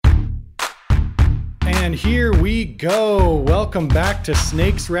And here we go. Welcome back to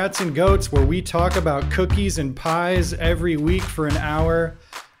Snakes, Rats, and Goats, where we talk about cookies and pies every week for an hour.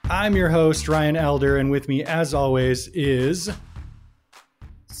 I'm your host, Ryan Elder, and with me, as always, is...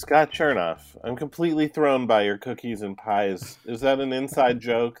 Scott Chernoff. I'm completely thrown by your cookies and pies. Is that an inside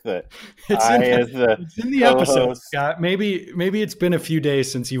joke that it's in the episode, Scott? Maybe it's been a few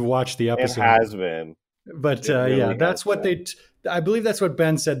days since you watched the episode. It has been. But really that's what been. I believe that's what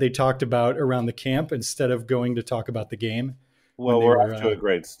Ben said they talked about around the camp instead of going to talk about the game. Well, we're off to a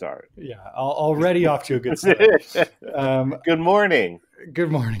great start. Yeah, already off to a good start. Good morning. Good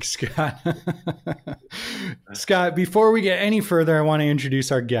morning, Scott. Scott, before we get any further, I want to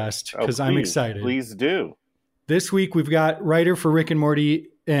introduce our guest because I'm excited. Please do. This week, we've got writer for Rick and Morty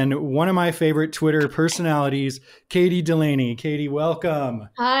and one of my favorite Twitter personalities, Katie Delaney. Katie, welcome.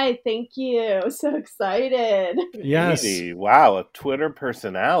 Hi, thank you. So excited. Yes. Katie, wow, a Twitter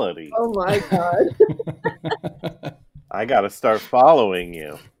personality. Oh, my God. I got to start following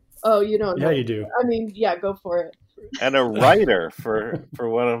you. Oh, you don't know. Yeah, you do. I mean, yeah, go for it. And a writer for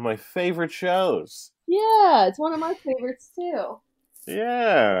one of my favorite shows. Yeah, it's one of my favorites, too.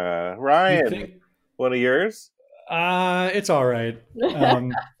 Yeah. Ryan, one of yours? It's all right.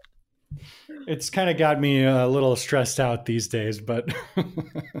 It's kind of got me a little stressed out these days, but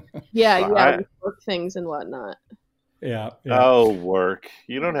yeah, work things and whatnot. Yeah. Oh, work.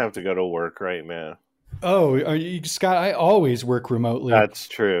 You don't have to go to work right now. Oh, Scott, I always work remotely. That's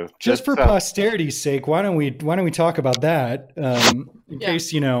true. Just for posterity's sake, why don't we talk about that? In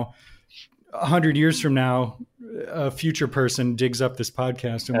case, 100 years from now, a future person digs up this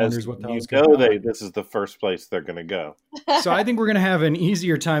podcast and wonders what the hell's going on. This is the first place they're going to go. So I think we're going to have an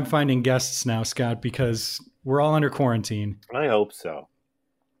easier time finding guests now, Scott, because we're all under quarantine. I hope so.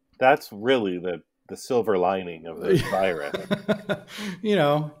 That's really the silver lining of this virus.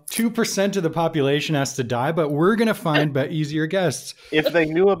 2% of the population has to die, but we're going to find easier guests. If they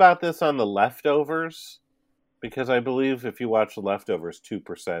knew about this on The Leftovers, because I believe if you watch The Leftovers,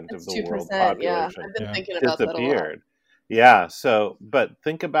 2% of the world population I've been thinking about disappeared. Yeah, but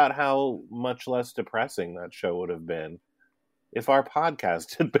think about how much less depressing that show would have been if our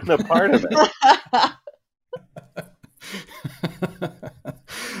podcast had been a part of it.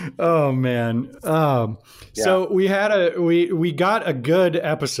 Oh man. So we had we got a good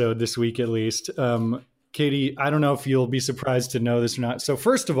episode this week, at least. Katie, I don't know if you'll be surprised to know this or not. So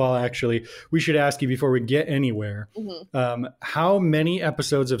first of all, actually, we should ask you before we get anywhere, how many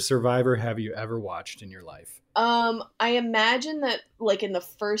episodes of Survivor have you ever watched in your life? I imagine that like in the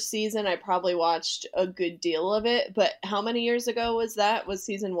first season, I probably watched a good deal of it, but how many years ago was that? Was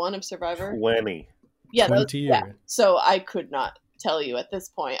season 1 of Survivor? 20. Yeah, 20 years. Yeah. So I could not tell you at this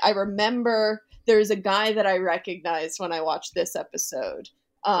point. I remember there's a guy that I recognized when I watched this episode.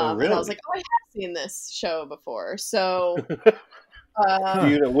 Really? And I was like, I have seen this show before. So, Do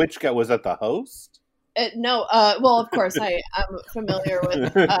you know which guy? Was that the host? No. Well, of course, I'm familiar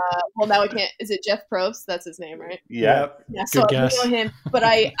with. Well, now I can't. Is it Jeff Probst? That's his name, right? Yeah. Yeah. So Good guess. I know him, but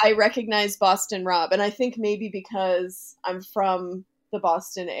I recognize Boston Rob, and I think maybe because I'm from the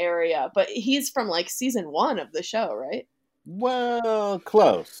Boston area, but he's from like season 1 of the show, right? Well,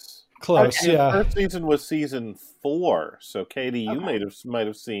 close. Close, yeah. The first season was season 4, so Katie, you might have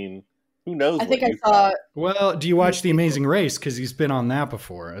seen. Who knows? I think I saw. Well, do you watch The Amazing Race? Because he's been on that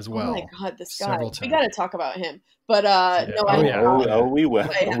before as well. Oh my God, this guy! Times. We got to talk about him. But we will.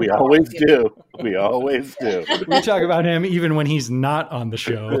 We always do. We always do. We talk about him even when he's not on the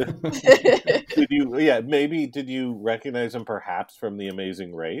show. Did you recognize him perhaps from The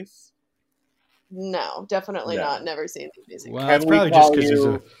Amazing Race? No, definitely not. Never seen The Amazing Race. Well, it's probably just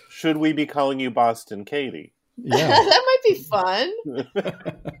because should we be calling you Boston Katie? Yeah. That might be fun.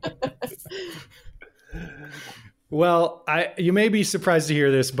 Well, you may be surprised to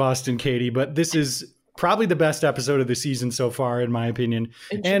hear this, Boston Katie, but this is probably the best episode of the season so far, in my opinion.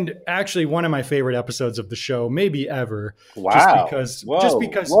 And actually one of my favorite episodes of the show, maybe ever. Wow. Just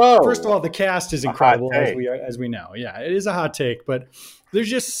because Whoa. First of all, the cast is incredible, as we know. Yeah, it is a hot take, but there's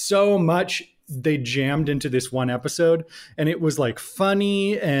just so much they jammed into this one episode, and it was like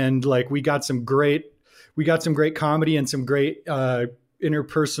funny, and like we got some great comedy and some great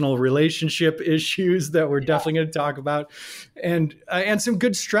interpersonal relationship issues that we're definitely going to talk about, and some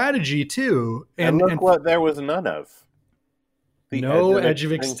good strategy too. And look what there was none of. No Edge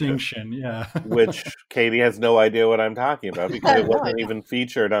of Extinction, yeah. Which Katie has no idea what I'm talking about because it wasn't even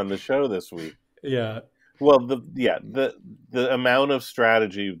featured on the show this week. Yeah. Well, the amount of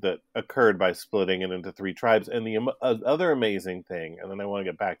strategy that occurred by splitting it into 3 tribes, and the other amazing thing, and then I want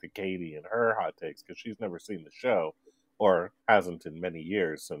to get back to Katie and her hot takes because she's never seen the show, or hasn't in many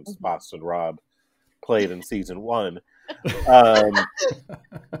years since Boston Rob played in season 1.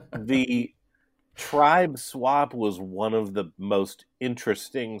 The tribe swap was one of the most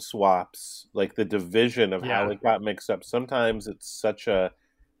interesting swaps, like the division of how it got mixed up. Sometimes it's such a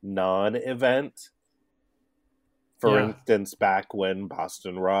non-event. For instance, back when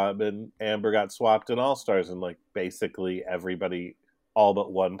Boston Rob and Amber got swapped in All Stars, and like basically everybody, all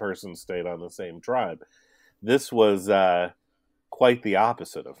but one person, stayed on the same tribe. This was quite the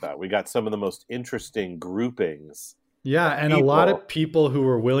opposite of that. We got some of the most interesting groupings. Yeah, and a lot of people who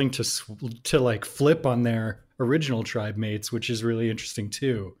were willing to like flip on their original tribe mates, which is really interesting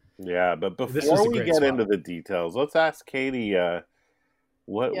too. Yeah, but before we get into the details, let's ask Katie,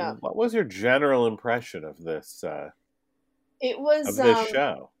 what was your general impression of this? It was of this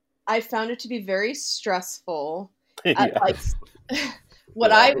show. I found it to be very stressful. Like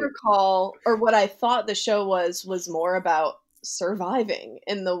what I recall, or what I thought the show was more about surviving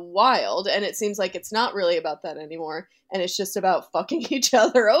in the wild, and it seems like it's not really about that anymore, and it's just about fucking each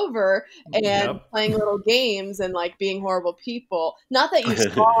other over and playing little games and like being horrible people. Not that you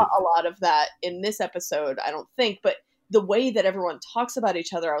saw a lot of that in this episode, I don't think, but the way that everyone talks about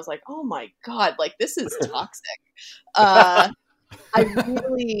each other, I was like, oh my God, like this is toxic. I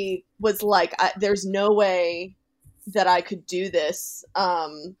really was like, there's no way that I could do this.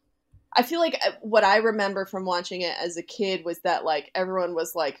 I feel like what I remember from watching it as a kid was that like everyone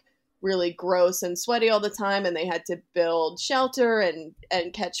was like really gross and sweaty all the time, and they had to build shelter and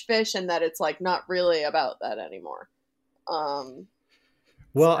catch fish, and that it's like not really about that anymore.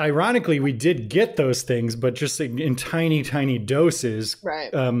 Well, ironically, we did get those things, but just in tiny, tiny doses. Right.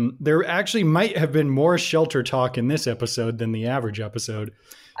 There actually might have been more shelter talk in this episode than the average episode.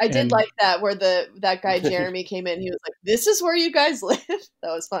 I did like that where that guy Jeremy came in. He was like, "This is where you guys live."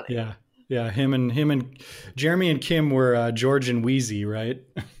 That was funny. Yeah. Him and Jeremy and Kim were George and Wheezy, right?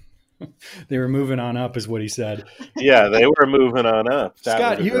 They were moving on up, is what he said. Yeah, they were moving on up.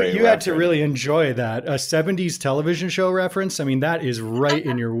 Scott, you had to really enjoy that. A 70s television show reference. I mean, that is right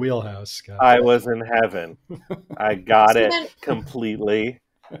in your wheelhouse, Scott. I was in heaven. I got it completely.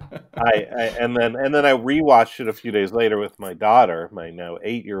 And then I rewatched it a few days later with my daughter, my now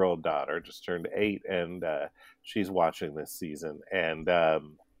 8-year-old daughter, just turned 8, and she's watching this season, and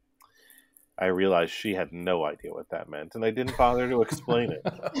I realized she had no idea what that meant, and I didn't bother to explain it.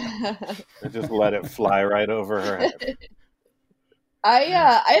 I just let it fly right over her head. I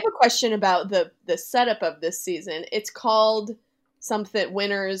have a question about the setup of this season. It's called something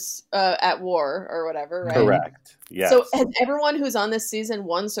Winners at War or whatever, right? Correct. Yes. So has everyone who's on this season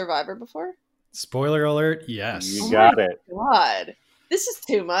won Survivor before? Spoiler alert, yes. You got it. God, this is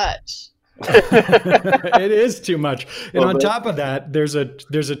too much. It is too much. And on top of that, there's a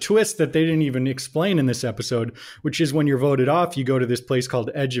twist that they didn't even explain in this episode, which is when you're voted off, you go to this place called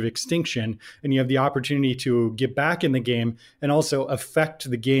Edge of Extinction, and you have the opportunity to get back in the game and also affect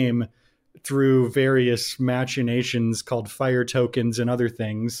the game through various machinations called fire tokens and other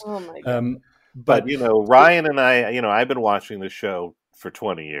things. Oh my God. But Ryan and I, I've been watching the show for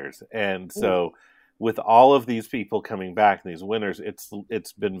 20 years. And so with all of these people coming back, these winners,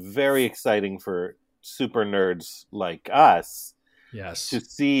 it's been very exciting for super nerds like us. Yes. To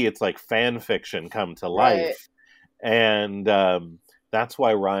see it's like fan fiction come to life. Right. And that's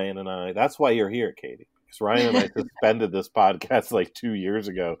why that's why you're here, Katie. Because Ryan and I suspended this podcast like 2 years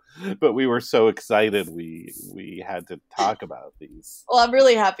ago, but we were so excited we had to talk about these. Well, I'm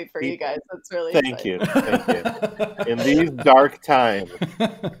really happy for you guys. That's really Thank you. In these dark times,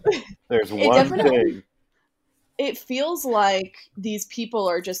 there's one thing. It feels like these people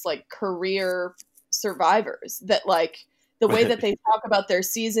are just like career survivors, that like the way that they talk about their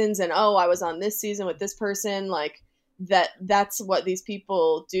seasons and, oh, I was on this season with this person, like that's what these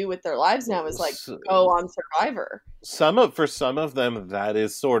people do with their lives now, is like go on Survivor. For some of them that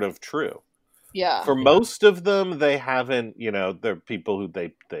is sort of true. Yeah. For most of them, they haven't, they're people who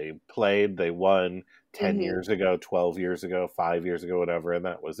they played, they won 10 years ago, 12 years ago, 5 years ago, whatever, and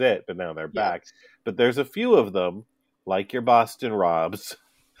that was it. But now they're back. But there's a few of them, like your Boston Robs.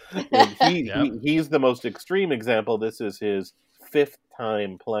 He's the most extreme example. This is his 5th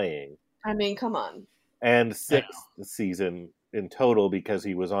time playing. I mean, come on. And 6th season in total, because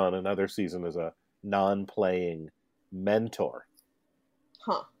he was on another season as a non-playing mentor.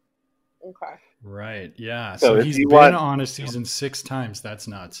 Huh. Okay. Right. Yeah. So he's been on a season 6 times. That's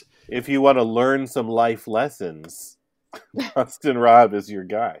nuts. If you want to learn some life lessons, Boston Rob is your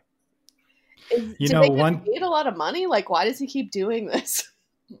guy. Did they get paid a lot of money? Like, why does he keep doing this?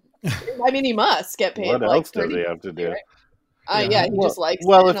 I mean, he must get paid. What else does he have to do? Right? He just likes.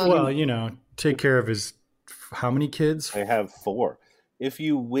 Well, take care of his. How many kids? I have 4. if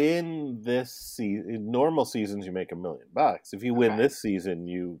you win this season, in normal seasons you make $1 million. If you win this season,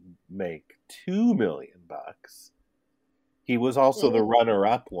 you make $2 million. He was also the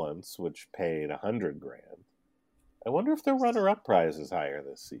runner-up once, which paid $100,000. I wonder if the runner-up prize is higher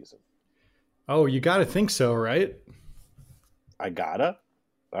this season. Oh, you got to think so, right? I gotta.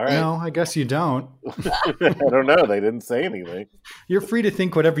 All right. No, I guess you don't. I don't know. They didn't say anything. You're free to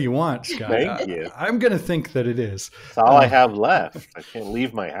think whatever you want, Scott. Thank you. I'm going to think that it is. It's all I have left. I can't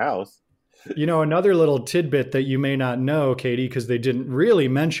leave my house. You know, another little tidbit that you may not know, Katie, because they didn't really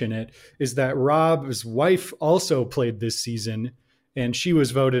mention it, is that Rob's wife also played this season, and she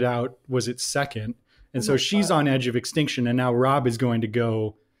was voted out, was it second? And so she's on Edge of Extinction, and now Rob is going to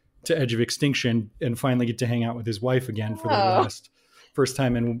go to Edge of Extinction and finally get to hang out with his wife again for the first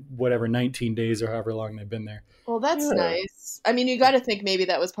time in whatever 19 days or however long they've been there. Well, that's nice. I mean, you got to think maybe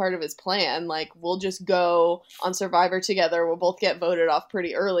that was part of his plan. Like, we'll just go on Survivor together. We'll both get voted off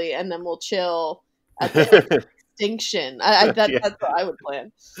pretty early, and then we'll chill at the Extinction. That's what I would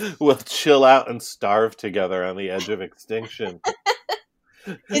plan. We'll chill out and starve together on the Edge of Extinction.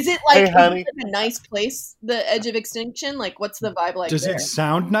 Is it like, hey, honey, a nice place, the Edge of Extinction? Like, what's the vibe like? Does it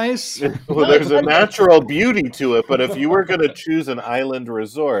sound nice? Well, there's a natural beauty to it, but if you were going to choose an island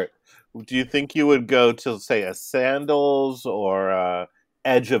resort, do you think you would go to, say, a Sandals or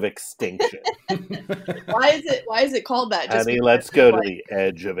Edge of Extinction? Why is it called that? Just honey, let's go to the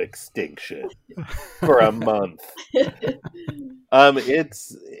Edge of Extinction for a month.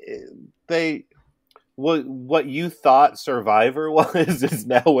 What you thought Survivor was is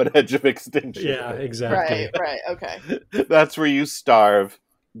now what Edge of Extinction is. Yeah, exactly. Right, okay. That's where you starve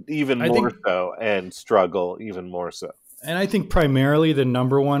even more so and struggle even more so. And I think primarily the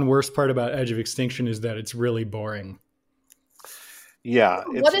number one worst part about Edge of Extinction is that it's really boring. Yeah,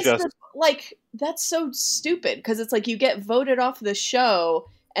 it's that's so stupid, because it's like you get voted off the show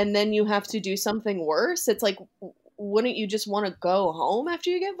and then you have to do something worse. It's like, wouldn't you just want to go home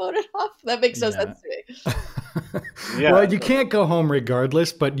after you get voted off? That makes no sense to me. Yeah. Well, you can't go home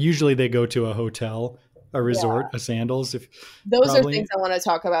regardless, but usually they go to a hotel, a resort, a Sandals. Those are things I want to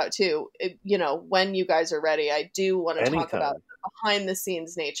talk about too. When you guys are ready, I do want to talk about the behind the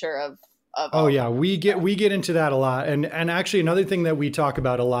scenes nature of we get into that a lot. And actually another thing that we talk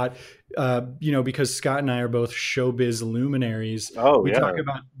about a lot, because Scott and I are both showbiz luminaries. We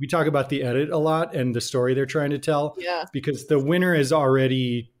talk about the edit a lot and the story they're trying to tell. Yeah. Because the winner has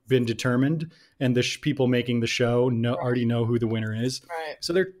already been determined, and the people making the show already know who the winner is. Right.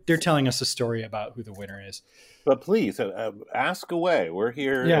 So they're telling us a story about who the winner is. But please ask away. We're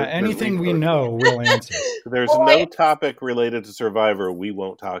here. Yeah, anything we know, we'll answer. There's no topic related to Survivor we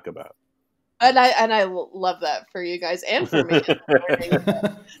won't talk about. And I love that for you guys and for me.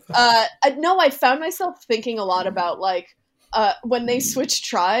 I found myself thinking a lot about when they switch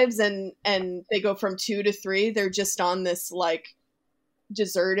tribes and they go from 2 to 3, they're just on this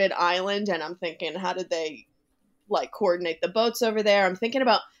deserted island, and I'm thinking, how did they coordinate the boats over there? I'm thinking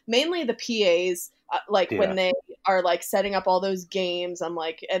about mainly the PAs, when they are setting up all those games. I'm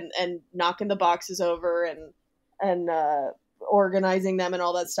and knocking the boxes over and organizing them and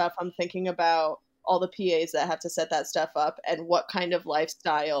all that stuff. I'm thinking about all the PAs that have to set that stuff up and what kind of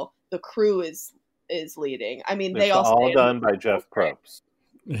lifestyle the crew is leading. I mean, it's all done by Jeff Probst.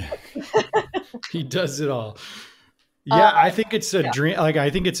 He does it all. Yeah, I think it's a dream. I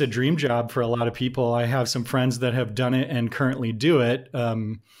think it's a dream job for a lot of people. I have some friends that have done it and currently do it.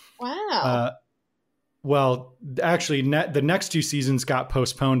 Wow. Well, actually, the next 2 seasons got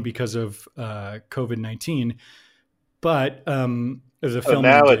postponed because of COVID-19. But as a film,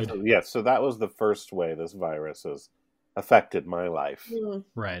 so that was the first way this virus has affected my life.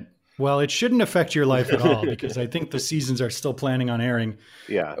 Right. Well, it shouldn't affect your life at all, because I think the seasons are still planning on airing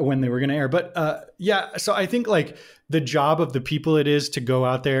when they were going to air. But so I think the job of the people it is to go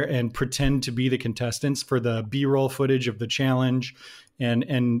out there and pretend to be the contestants for the B-roll footage of the challenge and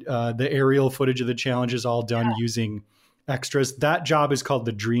the aerial footage of the challenge is all done using extras. That job is called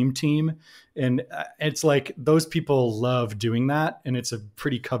the Dream Team. And it's those people love doing that. And it's a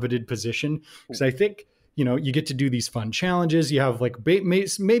pretty coveted position, because I think, you get to do these fun challenges. You have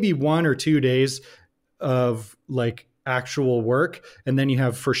maybe 1 or 2 days of actual work. And then you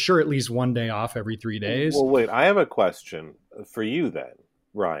have for sure at least 1 day off every 3 days. Well, wait, I have a question for you then,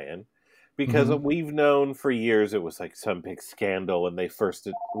 Ryan, because we've known for years it was some big scandal when they first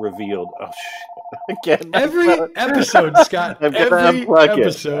revealed. Oh, shit. Again, every episode, Scott. I'm going to unplug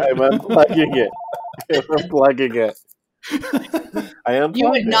it. I'm unplugging it. I'm unplugging it. You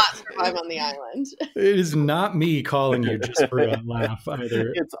would not survive on the island. It is not me calling you just for a laugh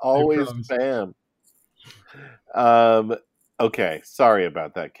either. It's always Sam. Okay, sorry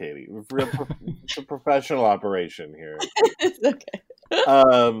about that, Katie. It's a professional operation here. It's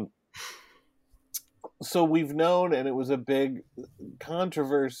okay. So we've known, and it was a big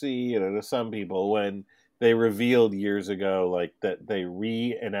controversy, to some people when they revealed years ago, like that they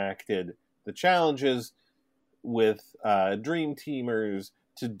reenacted the challenges with Dream Teamers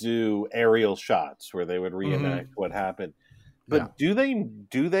to do aerial shots where they would reenact what happened. But do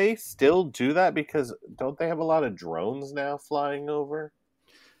they still do that? Because don't they have a lot of drones now flying over?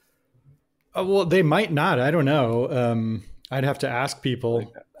 Well, they might not. I don't know. I'd have to ask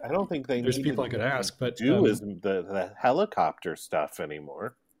people. I don't think there's people I could ask, but is the helicopter stuff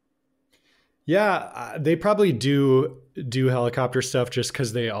anymore. Yeah, they probably do helicopter stuff just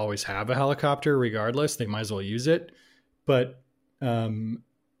because they always have a helicopter. Regardless, they might as well use it. But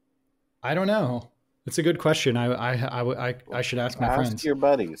I don't know. It's a good question. I should ask my friends. Ask your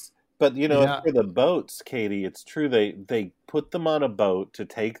buddies. But for the boats, Katie, it's true. They put them on a boat to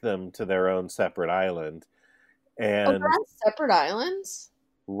take them to their own separate island. And they're on separate islands?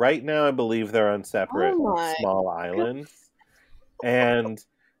 Right now, I believe they're on separate small islands. And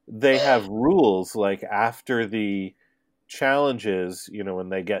they have rules, like after the challenges, when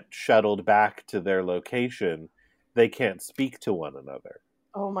they get shuttled back to their location, they can't speak to one another.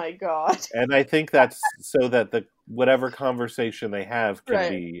 Oh my God. And I think that's so that whatever conversation they have can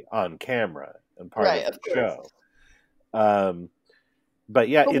be on camera and part of the show. But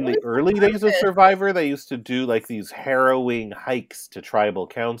in the early days of Survivor, they used to do like these harrowing hikes to tribal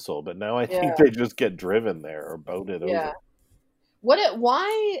council, but now I think they just get driven there or boated over. What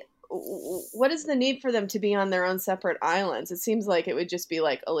is the need for them to be on their own separate islands? It seems like it would just be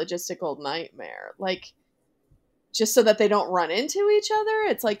like a logistical nightmare. Like, just so that they don't run into each other?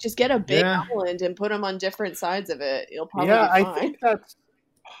 It's like, just get a big island and put them on different sides of it. You'll probably be fine. I think that's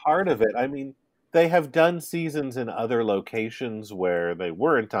part of it. I mean, they have done seasons in other locations where they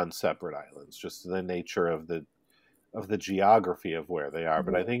weren't on separate islands, just the nature of the geography of where they are.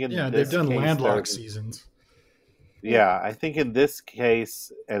 But I think they've done landlocked seasons. Yeah, I think in this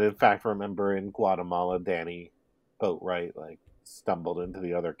case, and in fact, remember in Guatemala, Danny Boatwright like stumbled into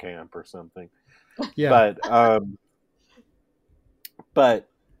the other camp or something. Yeah, but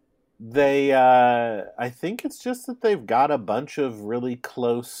they, I think it's just that they've got a bunch of really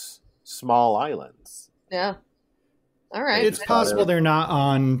close small islands. Yeah. All right. It's possible they're not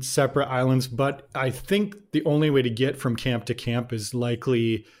on separate islands, but I think the only way to get from camp to camp is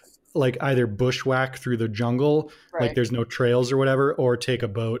likely like either bushwhack through the jungle, like there's no trails or whatever, or take a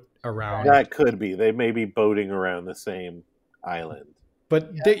boat around. That could be. They may be boating around the same island.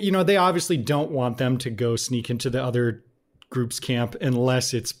 But they obviously don't want them to go sneak into the other group's camp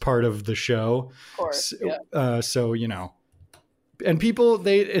unless it's part of the show. Of course. So, and people,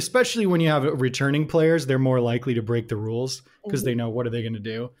 especially when you have returning players, they're more likely to break the rules because they know what are they going to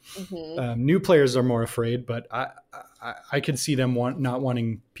do. New players are more afraid, but I could see them not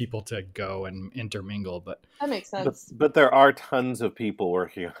wanting people to go and intermingle. But that makes sense. But there are tons of people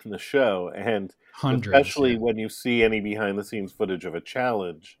working on the show, and hundreds, especially when you see any behind the scenes footage of a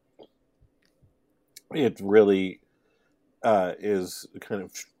challenge, it really is kind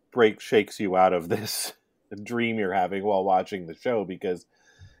of shakes you out of this dream you're having while watching the show, because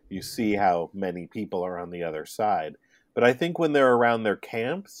you see how many people are on the other side. But I think when they're around their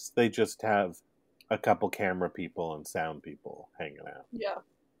camps, they just have a couple camera people and sound people hanging out. Yeah.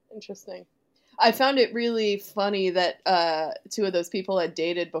 Interesting. I found it really funny that two of those people had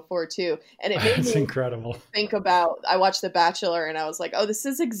dated before too. And it made me incredible. Think about, I watched The Bachelor and I was like, oh, this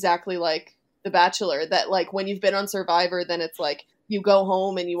is exactly like The Bachelor, that like when you've been on Survivor, then it's like you go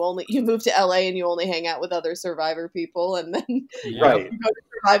home and you move to LA and you only hang out with other Survivor people, and then you go to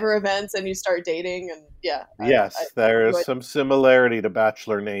Survivor events and you start dating, and there is some similarity to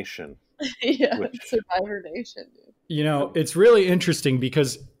Bachelor Nation. Survivor Nation. Dude. It's really interesting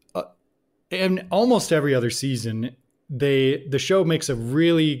because in almost every other season, the show makes a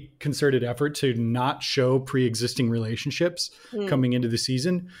really concerted effort to not show pre-existing relationships coming into the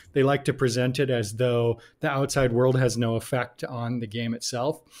season. They like to present it as though the outside world has no effect on the game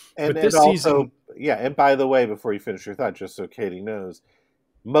itself. And but this season, and by the way, before you finish your thought, just so Katie knows,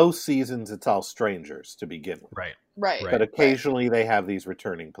 most seasons it's all strangers to begin with. Right. But occasionally they have these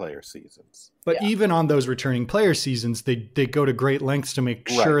returning player seasons. But even on those returning player seasons, they go to great lengths to make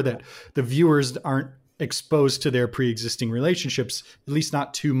sure that the viewers aren't exposed to their pre-existing relationships, at least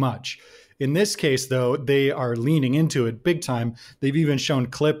not too much. In this case, though, they are leaning into it big time. They've even shown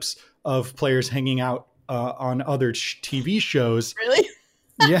clips of players hanging out on other TV shows. Really?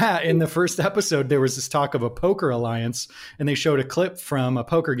 Yeah, in the first episode, there was this talk of a poker alliance, and they showed a clip from a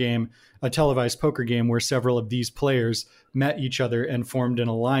poker game, a televised poker game, where several of these players met each other and formed an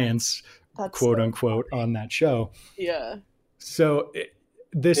alliance, quote unquote, on that show. Yeah. So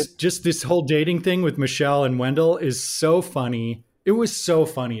this whole dating thing with Michelle and Wendell is so funny. It was so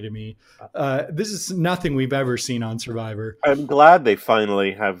funny to me. This is nothing we've ever seen on Survivor. I'm glad they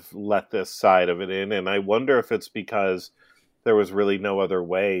finally have let this side of it in, and I wonder if it's because there was really no other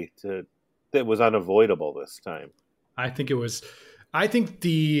way that was unavoidable this time. I think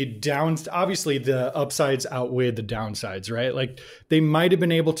the obviously the upsides outweighed the downsides, right? Like they might have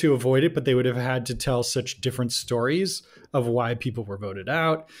been able to avoid it, but they would have had to tell such different stories of why people were voted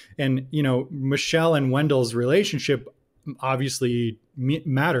out. And, Michelle and Wendell's relationship obviously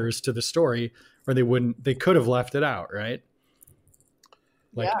matters to the story, or they could have left it out, right?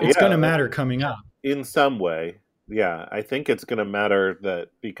 Like it's going to matter coming up in some way. Yeah, I think it's going to matter that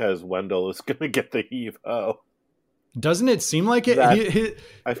because Wendell is going to get the heave-ho. Doesn't it seem like it?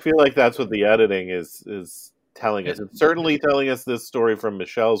 I feel like that's what the editing is telling us. It's certainly telling us this story from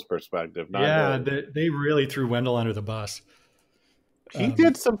Michelle's perspective. They really threw Wendell under the bus. He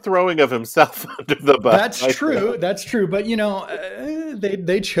did some throwing of himself under the bus. That's true. That's true. But,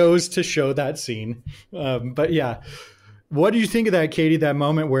 they chose to show that scene. But yeah, what do you think of that, Katie, that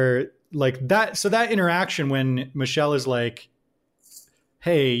moment where like that, so that interaction when Michelle is like,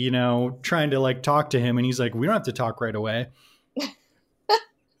 hey, trying to like talk to him and he's like, we don't have to talk right away.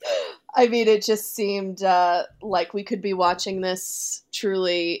 I mean, it just seemed like we could be watching this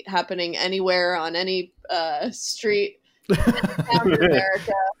truly happening anywhere on any street in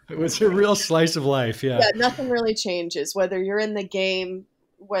America. It was a real slice of life. Yeah. Yeah. Nothing really changes, whether you're in the game,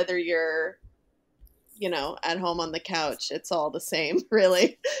 whether you're, at home on the couch, it's all the same,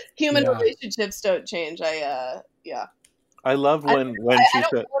 really. Human relationships don't change. I love when she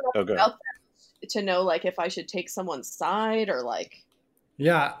said, to know like if I should take someone's side or like.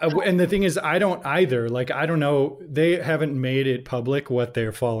 Yeah. And the thing is, I don't either. Like, I don't know. They haven't made it public what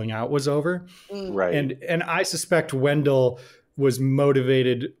their falling out was over. Right. And I suspect Wendell was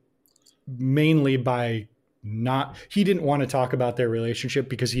motivated mainly by he didn't want to talk about their relationship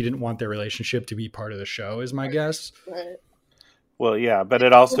because he didn't want their relationship to be part of the show, is my guess. Right. Well, yeah, but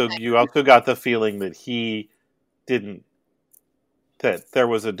you also got the feeling that that there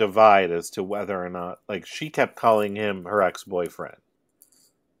was a divide as to whether or not, like, she kept calling him her ex-boyfriend.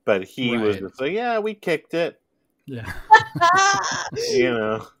 But he was just like, yeah, we kicked it. Yeah.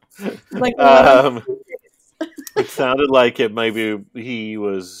 Like, it sounded like it maybe he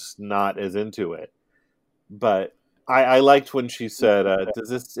was not as into it. But I liked when she said,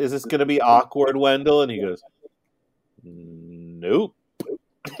 is this going to be awkward, Wendell? And he goes, nope.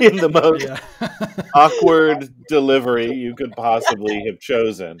 In the most awkward delivery you could possibly have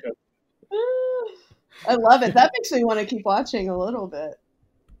chosen. I love it. That makes me want to keep watching a little bit.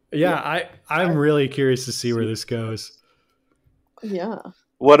 Yeah, I'm really curious to see where this goes. Yeah.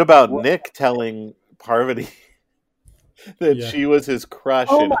 What about Nick telling Parvati that she was his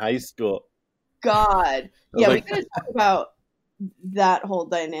crush in high school? God. Yeah, we gotta talk about that whole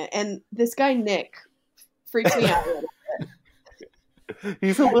dynamic. And this guy Nick freaks me out a little bit.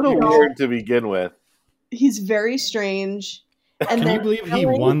 He's a little weird to begin with. He's very strange. And Can you believe he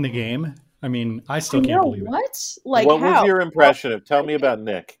won the game? I mean, I still can't believe it. What? Like, what was your impression of? Tell me about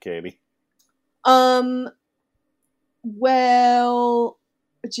Nick, Katie. Well,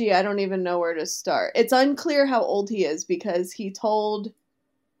 gee, I don't even know where to start. It's unclear how old he is because he told.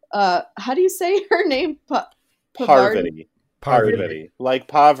 How do you say her name? Parvati. Like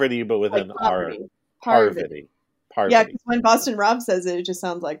poverty, but with an R. Parvati. Yeah, because when Boston Rob says it, it just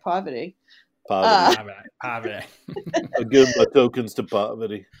sounds like poverty. Poverty. I give my tokens to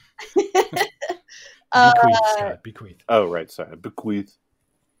poverty. Bequeath. Oh, right. Sorry. Bequeath.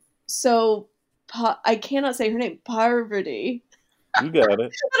 So, I cannot say her name. Parvati. You got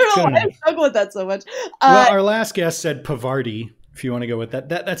it. I don't know why I struggle with that so much. Well, our last guest said Pavarti. If you want to go with that,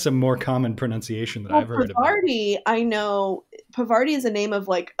 that's a more common pronunciation that I've heard of. Pavarti, I know. Pavarti is a name of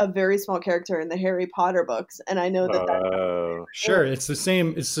like a very small character in the Harry Potter books, and I know that. Sure, it's the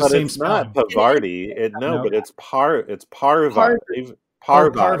same. It's the but same. It's not Pavarti. But it's Parvati.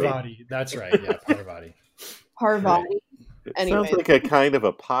 Parvati. That's right. Yeah, Parvati. Parvati. It sounds like a kind of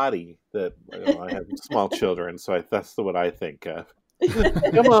a potty that I have small children, so that's what I think of.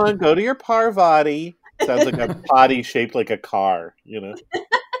 Come on, go to your Parvati. Sounds like a potty shaped like a car,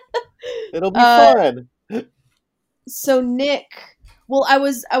 It'll be fun. So Nick, well, I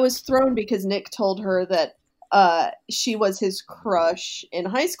was thrown because Nick told her that she was his crush in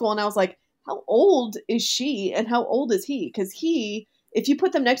high school, and I was like, how old is she and how old is he? Because he if you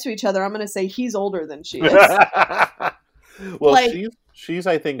put them next to each other, I'm going to say he's older than she is. Well, like, she's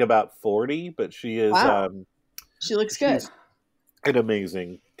I think about 40, but she is. Wow. She looks good. In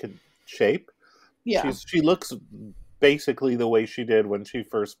amazing shape. Yeah, she looks basically the way she did when she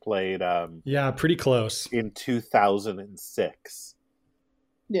first played. Pretty close in 2006.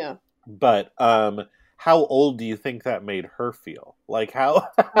 Yeah, but how old do you think that made her feel? Like how?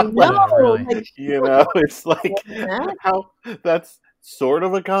 It's like how that's sort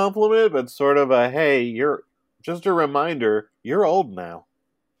of a compliment, but sort of a hey, you're just a reminder you're old now.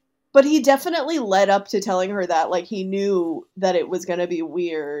 But he definitely led up to telling her that, like he knew that it was going to be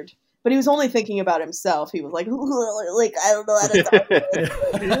weird. But he was only thinking about himself. He was like I don't know how to talk.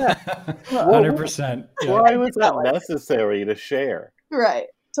 100%. Yeah. Why was that necessary to share? Right.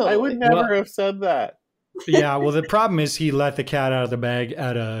 Totally. I would never have said that. Yeah, well, the problem is he let the cat out of the bag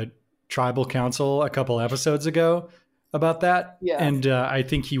at a tribal council a couple episodes ago about that. Yeah. And I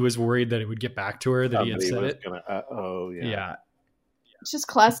think he was worried that it would get back to her, that he had said it. Yeah. It's just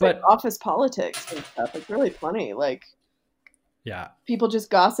classic office politics and stuff. It's really funny. Like, yeah, people just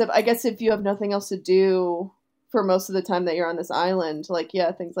gossip. I guess if you have nothing else to do for most of the time that you're on this island, like,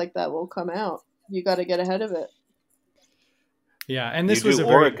 yeah, things like that will come out. You got to get ahead of it. Yeah, and this was a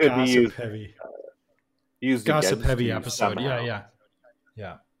very gossip-heavy episode. Somehow.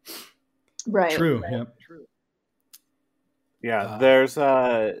 Yeah. Right. True. Right. Yep. Yeah, there's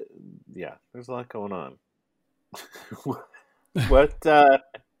a lot going on. What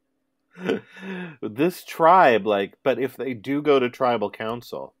this tribe, like, but if they do go to tribal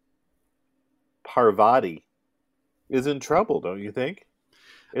council, Parvati is in trouble, don't you think?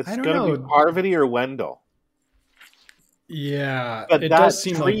 It's going to be Parvati or Wendell. Yeah, but it does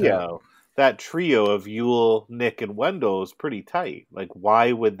seem like that trio of Yul, Nick, and Wendell is pretty tight. Like,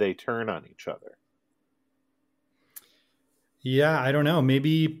 why would they turn on each other? Yeah, I don't know.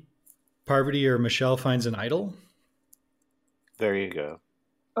 Maybe Parvati or Michelle finds an idol. There you go.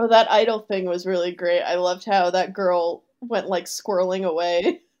 Oh, that idol thing was really great. I loved how that girl went like squirreling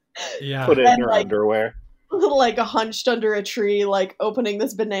away. Yeah, put it in her underwear. Like hunched under a tree, like opening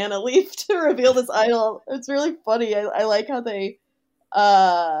this banana leaf to reveal this idol. It's really funny. I like how they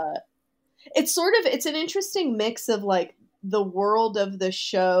it's an interesting mix of like the world of the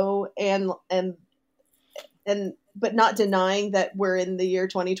show and but not denying that we're in the year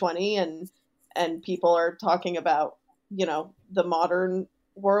 2020 and people are talking about, you know, the modern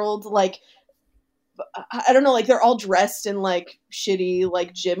world. Like, I don't know, like they're all dressed in like shitty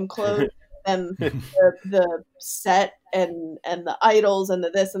like gym clothes. And the set and the idols and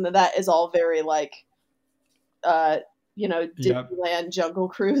the this and the that is all very like, Disneyland Jungle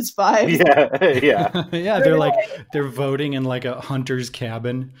Cruise vibes. Yeah. Yeah, they're voting in like a hunter's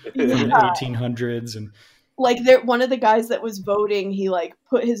cabin in the 1800s, and like one of the guys that was voting, he like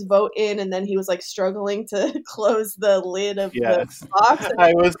put his vote in and then he was like struggling to close the lid of the box.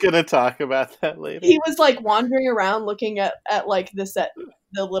 I was gonna talk about that later. He was like wandering around looking at like the set,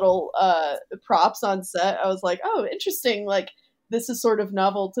 the little props on set. I was like, oh, interesting. Like, this is sort of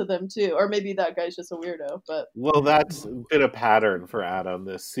novel to them too, or maybe that guy's just a weirdo. But well, that's been a pattern for Adam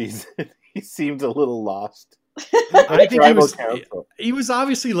this season. He seemed a little lost. I think he was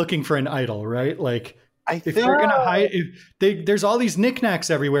obviously looking for an idol, right? Like, if they're gonna hide, there's all these knickknacks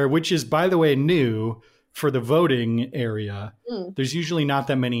everywhere, which is, by the way, new for the voting area. There's usually not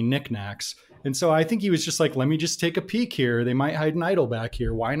that many knickknacks. And so I think he was just like, let me just take a peek here. They might hide an idol back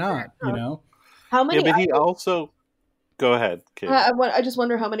here. Why not? You know? How many? Yeah, but he also... Go ahead, Kate. I just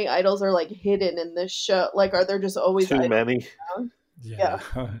wonder how many idols are like hidden in this show. Like, are there just always too many? Yeah.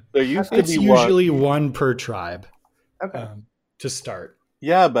 There used to be usually one per tribe. Okay. To start.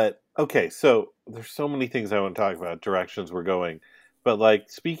 Yeah, but okay. So there's so many things I want to talk about. Directions we're going, but like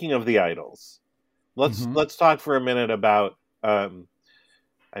speaking of the idols, let's talk for a minute about.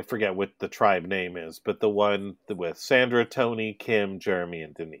 I forget what the tribe name is, but the one with Sandra, Tony, Kim, Jeremy,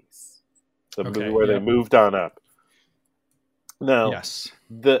 and Denise. The movie where they moved on up. Now,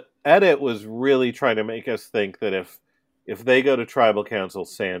 the edit was really trying to make us think that if they go to tribal council,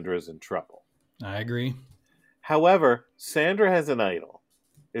 Sandra's in trouble. I agree. However, Sandra has an idol.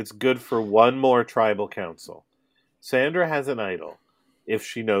 It's good for one more tribal council. Sandra has an idol if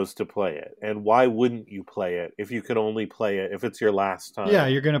she knows to play it. And why wouldn't you play it if you can only play it if it's your last time? Yeah,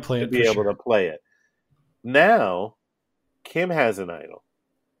 you're going to play it. Be able to play it. Now, Kim has an idol.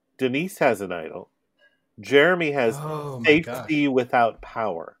 Denise has an idol. Jeremy has safety without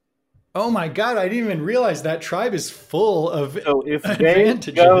power. Oh my God, I didn't even realize that tribe is full of So if they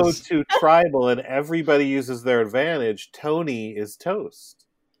go to tribal and everybody uses their advantage, Tony is toast.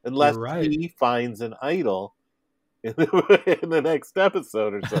 Unless he finds an idol in the next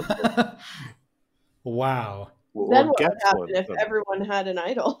episode or something. Wow. Then what would happen if everyone had an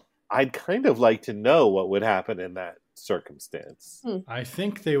idol? I'd kind of like to know what would happen in that circumstance. I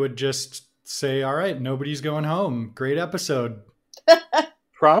think they would just say, all right, nobody's going home. Great episode.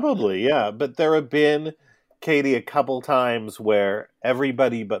 Probably, yeah. But there have been, Katie, a couple times where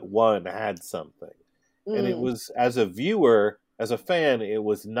everybody but one had something. And it was, as a viewer, as a fan, it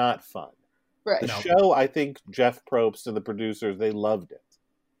was not fun. Right. The show, I think Jeff Probst and the producers, they loved it.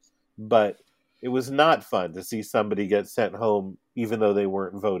 But it was not fun to see somebody get sent home even though they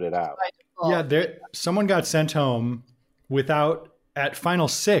weren't voted out. Yeah, someone got sent home at final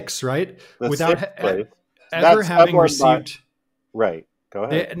 6, right? Without ever having received... Right. Go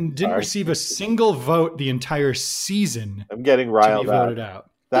ahead. They didn't receive a single vote the entire season. I'm getting riled to be voted out.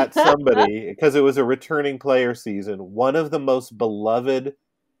 That's somebody, because it was a returning player season, one of the most beloved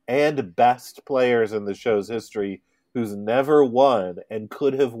and best players in the show's history who's never won and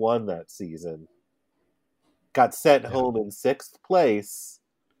could have won that season, got sent home in 6th place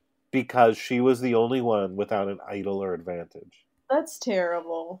because she was the only one without an idol or advantage. That's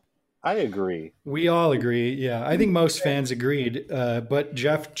terrible. I agree. We all agree. Yeah, I think most fans agreed, but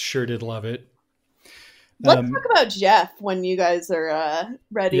Jeff sure did love it. Let's talk about Jeff when you guys are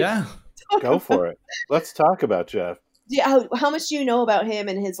ready. Yeah, go for it. Let's talk about Jeff. How much do you know about him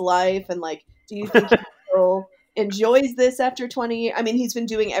and his life? And do you think he still enjoys this after 20 years? I mean, he's been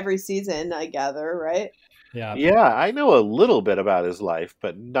doing every season, I gather, right? Yeah. Yeah, I know a little bit about his life,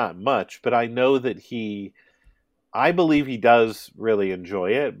 but not much. But I know that I believe he does really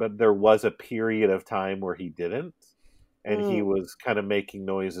enjoy it, but there was a period of time where he didn't. And he was kind of making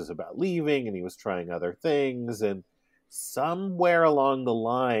noises about leaving, and he was trying other things. And somewhere along the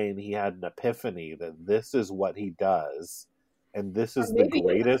line, he had an epiphany that this is what he does. And this is the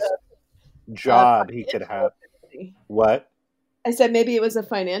greatest job he could have. Epiphany. What? I said maybe it was a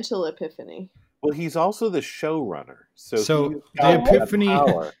financial epiphany. Well, he's also the showrunner. So the epiphany...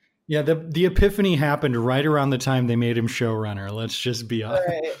 Yeah, the epiphany happened right around the time they made him showrunner. Let's just be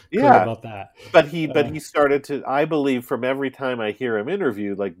clear about that. But he started to, I believe, from every time I hear him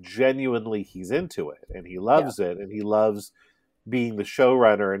interviewed, genuinely he's into it and he loves it and he loves being the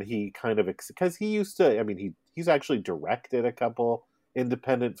showrunner. And he kind of, because he used to, I mean, he's actually directed a couple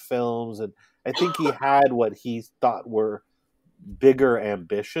independent films, and I think he had what he thought were bigger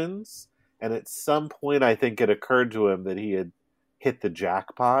ambitions. And at some point, I think it occurred to him that he had hit the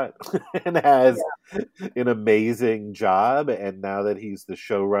jackpot and has an amazing job. And now that he's the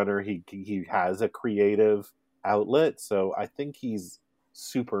showrunner, he has a creative outlet. So I think he's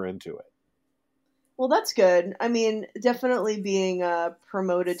super into it. Well, that's good. I mean, definitely being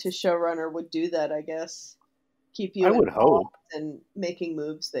promoted to showrunner would do that, I guess. Keep you I would hope. And making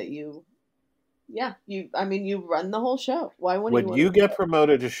moves that you run the whole show. Why wouldn't you get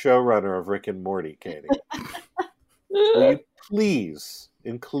promoted to showrunner of Rick and Morty, Katie? Will you please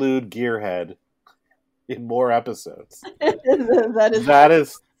include Gearhead in more episodes? that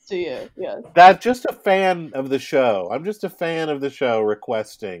is to you. Yes. That's just a fan of the show. I'm just a fan of the show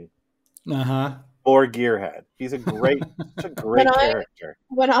requesting more Gearhead. He's a great character.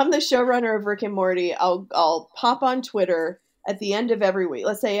 When I'm the showrunner of Rick and Morty, I'll pop on Twitter at the end of every week,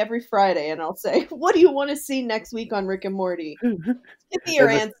 let's say every Friday, and I'll say, "What do you want to see next week on Rick and Morty? Give me your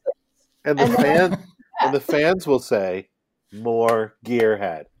answer." And the fans will say, "More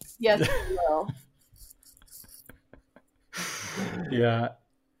Gearhead." Yes, we will.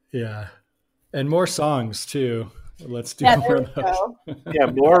 Yeah, and more songs too. Let's do more of those.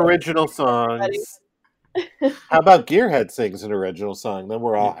 Yeah, more original songs. How about Gearhead sings an original song? Then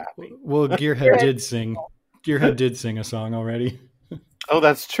we're all happy. Well, Gearhead did sing. Gearhead did sing a song already. Oh,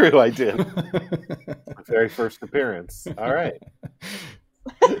 that's true. I did. My very first appearance. All right.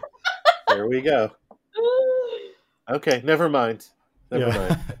 There we go. Okay, never mind. Never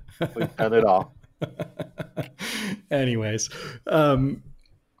mind. We've done it all. Anyways. Oh,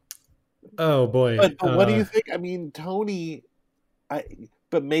 boy. But what do you think? I mean, Tony...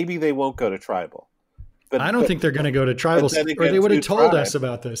 but maybe they won't go to Tribal. I don't think they're going to go to Tribal, or they would have told us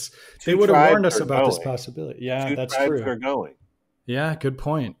about this. They would have warned us about this possibility. Yeah, that's true. 2 tribes are going. Yeah, good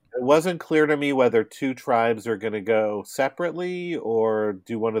point. It wasn't clear to me whether 2 tribes are going to go separately or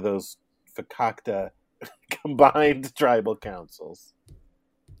do one of those fakakta combined tribal councils.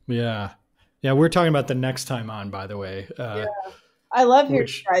 Yeah, we're talking about the next time on, by the way. I love hearing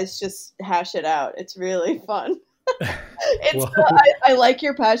you guys just hash it out. It's really fun. I like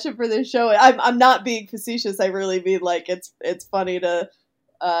your passion for this show. I'm not being facetious. I really mean it's funny to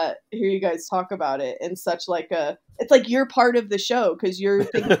hear you guys talk about it in such like it's like you're part of the show because you're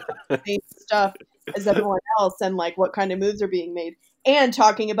thinking the same stuff as everyone else and like what kind of moves are being made, and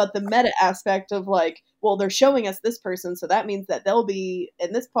talking about the meta aspect of like, well, they're showing us this person, so that means that they'll be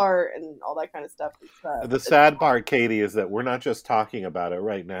in this part and all that kind of stuff. The sad part, Katie, is that we're not just talking about it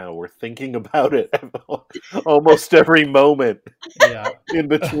right now. We're thinking about it almost every moment in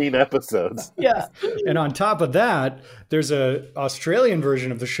between episodes. Yeah. And on top of that, there's a Australian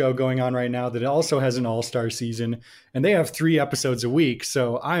version of the show going on right now that also has an all-star season, and they have 3 episodes a week.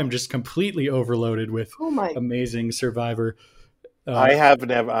 So I am just completely overloaded with amazing Survivor. I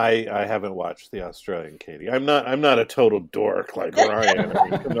haven't watched the Australian, Katie. I'm not a total dork like Ryan. I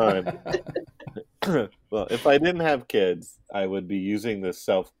mean, come on. Well, if I didn't have kids, I would be using this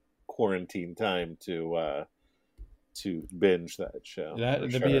self-quarantine time to binge that show. That'd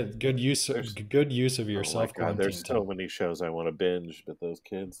be a good use of your self-quarantine. There's so many shows I want to binge, but those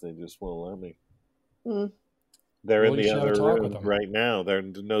kids, they just won't let me. Mm. They're in the other room right now. They're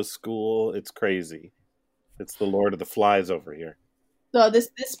in no school. It's crazy. It's the Lord of the Flies over here. So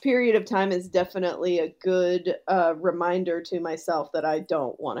this period of time is definitely a good reminder to myself that I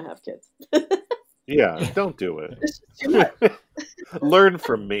don't want to have kids. Yeah, don't do it. Learn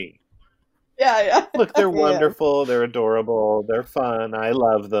from me. Yeah. Look, they're wonderful. They're adorable. They're fun. I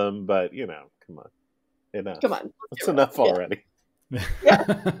love them. But, come on. Enough. Come on. It's enough already. Yeah.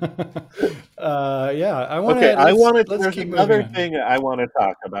 I want to. There's another thing I want to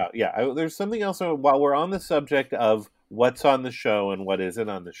talk about. Yeah, there's something else while we're on the subject of what's on the show and what isn't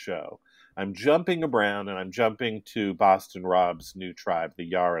on the show. I'm jumping around and I'm jumping to Boston Rob's new tribe, the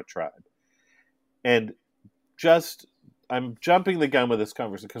Yara tribe, and I'm jumping the gun with this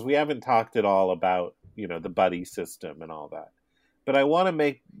conversation because we haven't talked at all about the buddy system and all that. But I want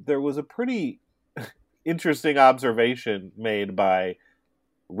to there was a pretty interesting observation made by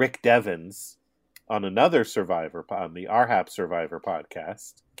Rick Devens on another Survivor, on the RHAP Survivor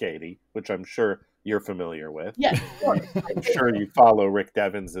podcast, Katie, which I'm sure you're familiar with. Yes, I'm sure you follow Rick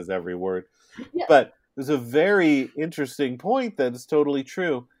Devens' every word. Yes. But there's a very interesting point that is totally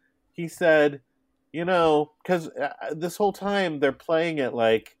true. He said, because this whole time they're playing it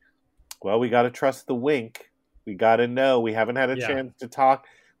like, well, we got to trust the wink. We got to know. We haven't had a chance to talk.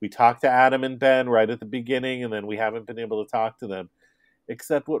 We talked to Adam and Ben right at the beginning, and then we haven't been able to talk to them.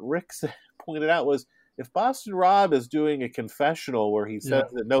 Except what Rick pointed out was, if Boston Rob is doing a confessional where he says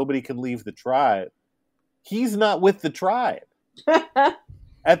that nobody can leave the tribe, he's not with the tribe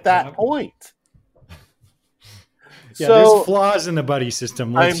at that point. Yeah, so, there's flaws in the buddy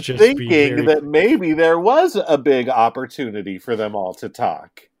system. I'm thinking that maybe there was a big opportunity for them all to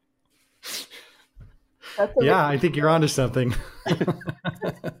talk. I think you're onto something.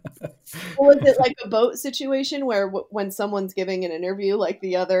 Was it like a boat situation where when someone's giving an interview, like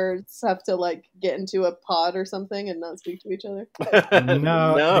the others have to like get into a pod or something and not speak to each other?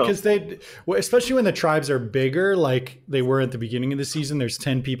 No, because especially when the tribes are bigger, like they were at the beginning of the season, there's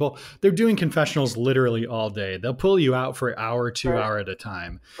 10 people. They're doing confessionals literally all day. They'll pull you out for an hour, 2 hour at a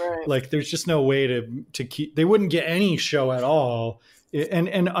time. Right. Like there's just no way to keep, they wouldn't get any show at all. And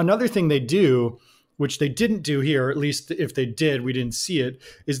another thing they do, which they didn't do here, or at least if they did, we didn't see it,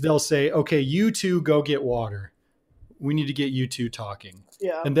 is they'll say, okay, you two go get water. We need to get you two talking.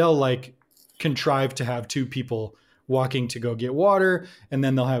 Yeah. And they'll like contrive to have 2 people walking to go get water, and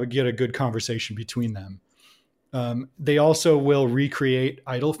then they'll get a good conversation between them. They also will recreate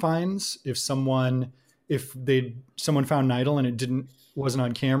idol finds. If someone found an idol and it wasn't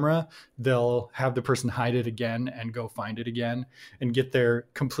on camera, they'll have the person hide it again and go find it again and get their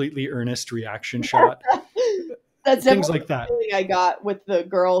completely earnest reaction shot. That's things like that. The feeling I got with the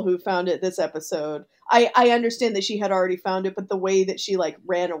girl who found it this episode. I understand that she had already found it, but the way that she like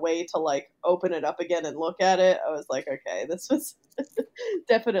ran away to like open it up again and look at it, I was like, okay, this was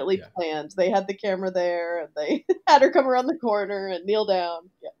definitely planned. They had the camera there and they had her come around the corner and kneel down.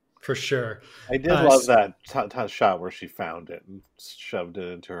 Yeah. For sure. I did love that shot where she found it and shoved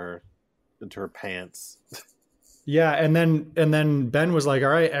it into her pants. Yeah, and then Ben was like, all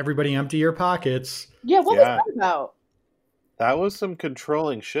right, everybody empty your pockets. Yeah, what was that about? That was some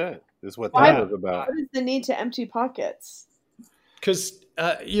controlling shit, is what that was about. What is the need to empty pockets? Because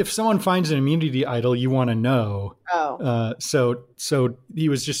if someone finds an immunity idol, you want to know. Oh. So he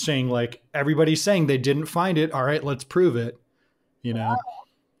was just saying, like, everybody's saying they didn't find it. All right, let's prove it. Wow.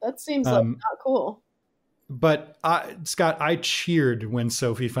 That seems like not cool. But Scott, I cheered when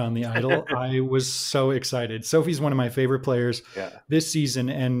Sophie found the idol. I was so excited. Sophie's one of my favorite players this season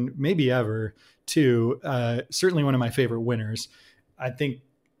and maybe ever too. Certainly one of my favorite winners, I think.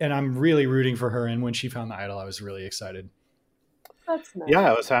 And I'm really rooting for her. And when she found the idol, I was really excited. That's nice.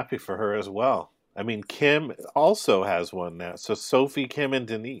 Yeah, I was happy for her as well. I mean, Kim also has one now. So Sophie, Kim, and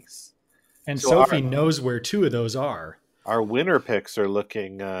Denise. And so Sophie knows where two of those are. Our winner picks are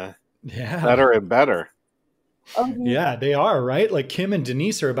looking better and better. Oh, yeah, they are, right? Like Kim and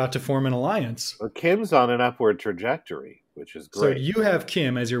Denise are about to form an alliance. Well, Kim's on an upward trajectory, which is great. So you have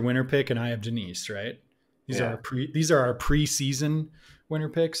Kim as your winner pick, and I have Denise, right? These are our preseason winner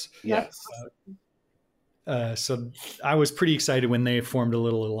picks. Yes. So I was pretty excited when they formed a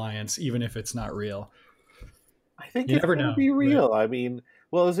little alliance, even if it's not real. I think you never know. Be real. But, I mean,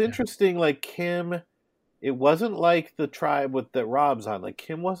 well, it's interesting. Like Kim, it wasn't like the tribe that Rob's on. Like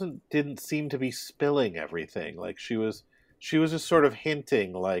Kim didn't seem to be spilling everything. Like she was just sort of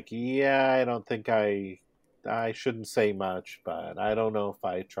hinting. Like, yeah, I don't think I shouldn't say much, but I don't know if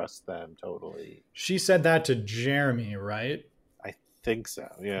I trust them totally. She said that to Jeremy, right? I think so,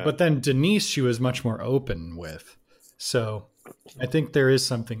 yeah. But then Denise, she was much more open with. So I think there is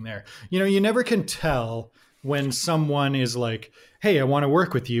something there. You know, you never can tell when someone is like, hey, I want to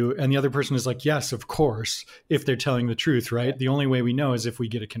work with you. And the other person is like, yes, of course, if they're telling the truth, right? The only way we know is if we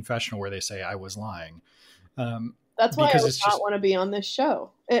get a confessional where they say, I was lying. That's why I would not want to be on this show.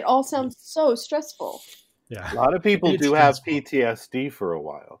 It all sounds so stressful. Yeah. A lot of people do have PTSD for a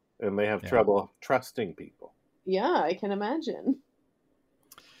while, and they have trouble trusting people. Yeah, I can imagine.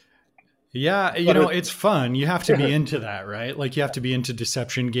 Yeah, you know, it's fun. You have to be into that, right? Like you have to be into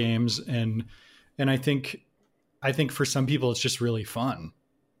deception games, and I think for some people it's just really fun.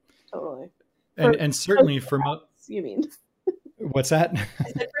 Totally. And certainly for you mean. What's that? I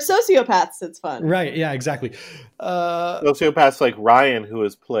said for sociopaths it's fun. Right, yeah, exactly. Sociopaths like Ryan, who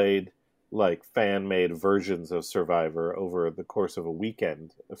has played like fan-made versions of Survivor over the course of a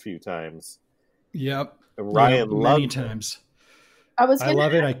weekend a few times. Yep. And Ryan loved many times. I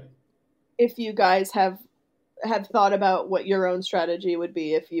love it. If you guys have thought about what your own strategy would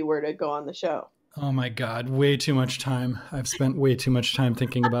be if you were to go on the show. Oh my God, way too much time. I've spent way too much time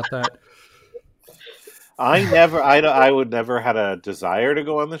thinking about that. I would never had a desire to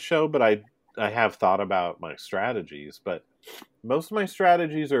go on the show, but I have thought about my strategies, but most of my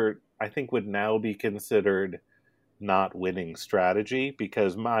strategies I think would now be considered not winning strategy,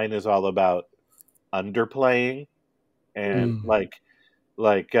 because mine is all about underplaying and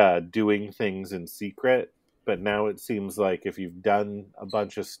doing things in secret. But now it seems like if you've done a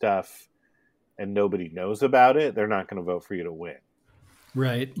bunch of stuff and nobody knows about it, they're not going to vote for you to win.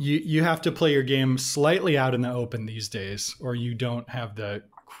 Right. You have to play your game slightly out in the open these days, or you don't have the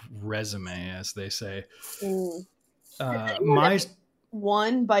resume, as they say.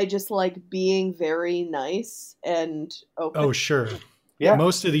 One by just like being very nice and open. Oh, sure. Yeah.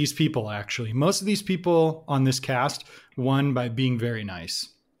 Most of these people on this cast won by being very nice.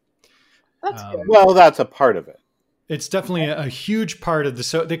 That's good. Well, that's a part of it. It's definitely a huge part of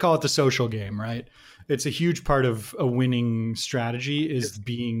they call it the social game, right? It's a huge part of a winning strategy is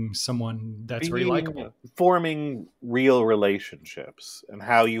being someone that's very likable. Forming real relationships, and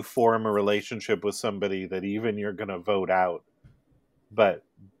how you form a relationship with somebody that even you're going to vote out. But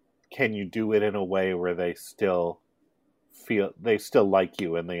can you do it in a way where they still like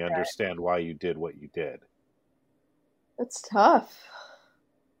you and they understand why you did what you did? That's tough.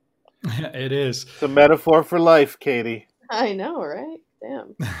 It is. It's a metaphor for life, Katie. I know, right?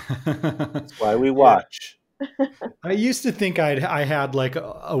 Damn. That's why we watch. I used to think I had like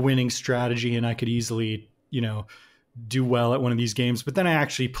a winning strategy and I could easily, do well at one of these games. But then I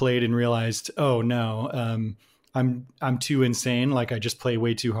actually played and realized, oh no, I'm too insane. Like I just play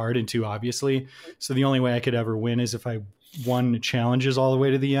way too hard and too obviously. So the only way I could ever win is if I won challenges all the way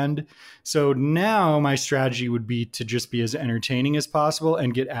to the end. So now my strategy would be to just be as entertaining as possible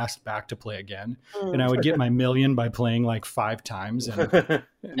and get asked back to play again. And I would get my million by playing like 5 times. And,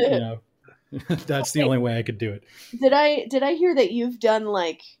 that's the only way I could do it. Did I hear that you've done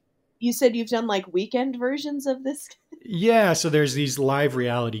you said you've done like weekend versions of this? Yeah. So there's these live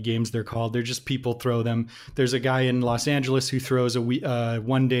reality games, they're called. They're just people throw them. There's a guy in Los Angeles who throws a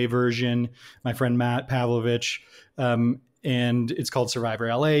one-day version, my friend Matt Pavlovich. And it's called Survivor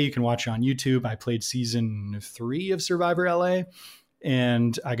LA. You can watch it on YouTube. I played season 3 of Survivor LA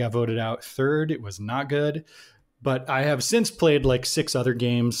and I got voted out 3rd. It was not good, but I have since played like 6 other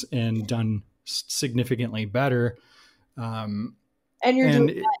games and done significantly better. And you're doing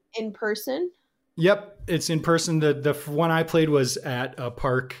that in person? Yep. It's in person. The one I played was at a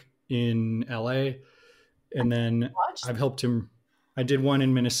park in LA. And then I've helped him. I did one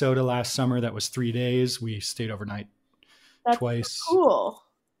in Minnesota last summer. That was 3 days. We stayed overnight twice. So cool.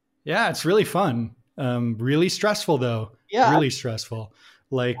 Yeah, it's really fun. Really stressful though. Yeah. Really stressful.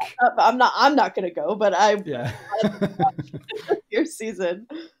 Like, I'm not gonna go, but yeah. Your season.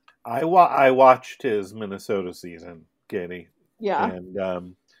 I watched his Minnesota season, Katie. Yeah.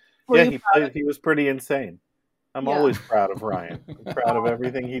 And he was pretty insane. I'm always proud of Ryan. I'm proud of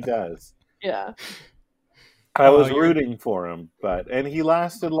everything he does. Yeah. I was rooting for him, and he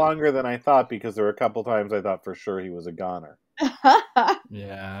lasted longer than I thought because there were a couple times I thought for sure he was a goner.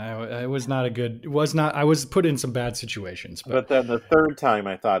 Yeah, it was not a good. It was not. I was put in some bad situations, but then the third time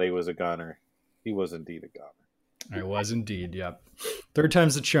I thought he was a goner. He was indeed a goner. I was indeed. Yep. Third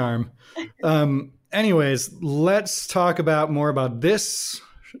time's the charm. Anyways, let's talk more about this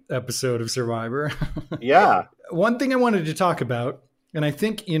episode of Survivor. Yeah. One thing I wanted to talk about, and I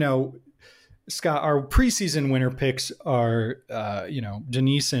think, Scott, our preseason winner picks are,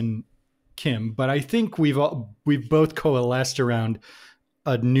 Denise and Kim, but I think we've both coalesced around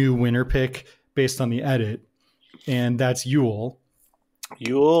a new winner pick based on the edit, and that's Yul.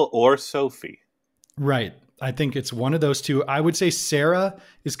 Yul or Sophie. Right. I think it's one of those two. I would say Sarah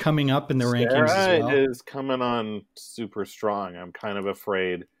is coming up in the rankings as well. Sarah is coming on super strong. I'm kind of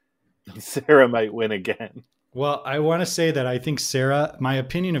afraid Sarah might win again. Well, I want to say that I think my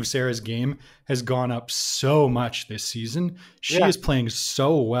opinion of Sarah's game has gone up so much this season. She is playing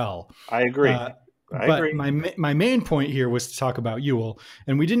so well. I agree. But my main point here was to talk about Yul,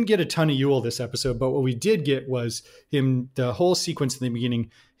 and we didn't get a ton of Yul this episode, but what we did get was the whole sequence in the beginning,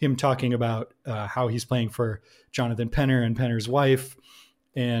 him talking about how he's playing for Jonathan Penner and Penner's wife,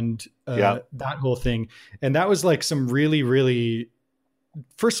 and that whole thing. And that was like some really, really,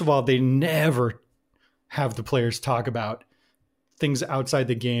 first of all, they never have the players talk about things outside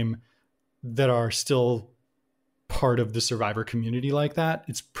the game that are still part of the Survivor community like that.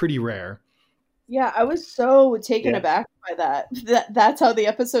 It's pretty rare. Yeah, I was so taken aback by that. That's how the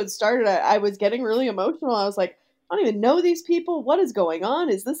episode started. I was getting really emotional. I was like, I don't even know these people. What is going on?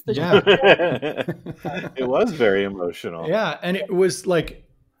 Is this the show? It was very emotional. Yeah, and it was like,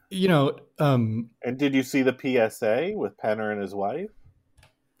 And did you see the PSA with Penner and his wife?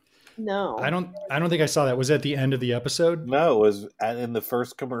 No. I don't think I saw that. Was it at the end of the episode? No, it was in the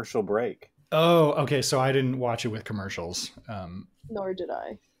first commercial break. Oh, okay. So I didn't watch it with commercials. Nor did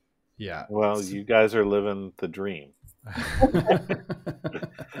I. Yeah. Well, you guys are living the dream.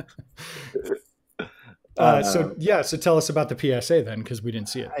 So tell us about the PSA then, because we didn't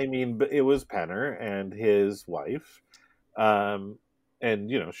see it. I mean, it was Penner and his wife, and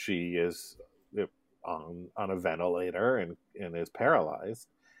she is on a ventilator and is paralyzed.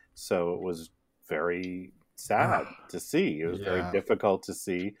 So it was very sad to see. It was very difficult to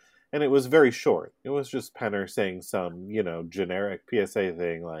see. And it was very short. It was just Penner saying some, generic PSA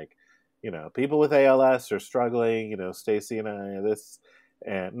thing like, people with ALS are struggling, Stacey and I, this,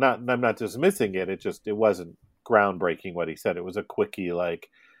 and I'm not dismissing it. It wasn't groundbreaking what he said. It was a quickie like,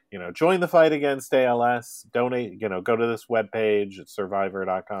 join the fight against ALS, donate, go to this webpage at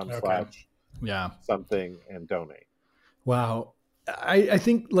survivor.com/ something and donate. Wow. I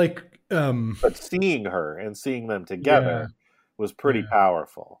think but seeing her and seeing them together was pretty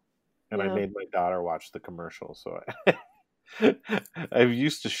powerful. And I made my daughter watch the commercial. So I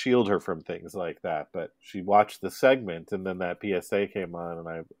used to shield her from things like that, but she watched the segment and then that PSA came on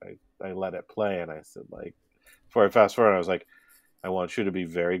and I let it play. And I said, before I fast forward, I was like, I want you to be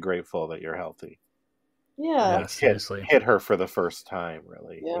very grateful that you're healthy. Yeah. Seriously. Hit her for the first time,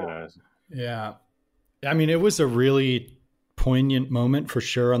 really. Yeah. Yeah. I mean, it was a really poignant moment for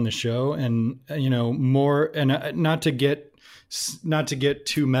sure on the show, and more, and not to get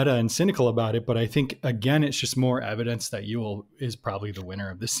too meta and cynical about it, but I think again it's just more evidence that Yul is probably the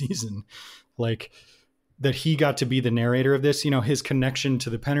winner of the season, like that he got to be the narrator of this. His connection to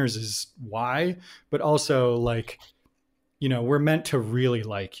the Penners is why, but also we're meant to really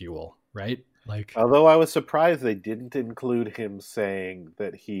like Yul, right? Although I was surprised they didn't include him saying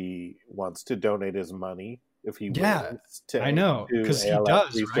that he wants to donate his money if he wins to, I know, because he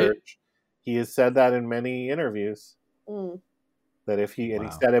does research. Right? He has said that in many interviews that if he and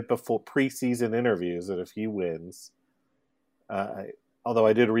he said it before preseason interviews that if he wins, although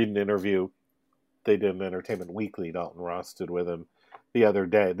I did read an interview they did in Entertainment Weekly, Dalton Ross stood with him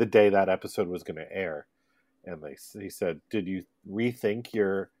the day that episode was going to air, and he said, did you rethink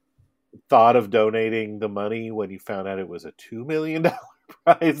your thought of donating the money when you found out it was a $2 million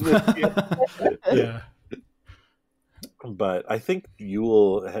prize this year? Yeah. But I think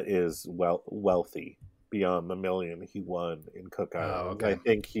Yul is wealthy beyond the $1 million he won in Cook Island. Oh, okay. I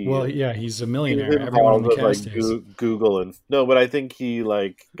think he's a millionaire. Everyone in the cast is. Google but I think he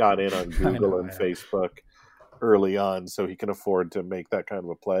got in on Google and Facebook early on, so he can afford to make that kind of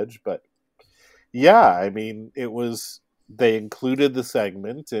a pledge. But yeah, I mean, it was they included the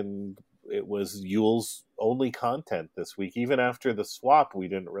segment, and it was Yule's only content this week. Even after the swap, we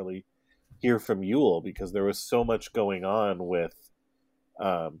didn't really hear from Yule because there was so much going on with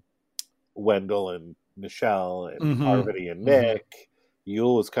Wendell and Michelle and Parvati and Nick.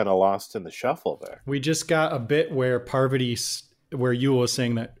 Yule was kind of lost in the shuffle there. We just got a bit where Yule was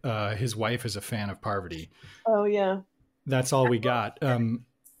saying that his wife is a fan of Parvati. Oh yeah. That's all we got.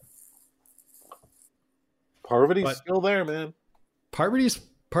 Parvati's still there, man.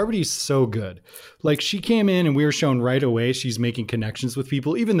 Parvati's so good. Like, she came in and we were shown right away she's making connections with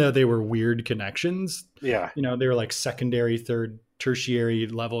people, even though they were weird connections. Yeah. You know, they were like secondary, third, tertiary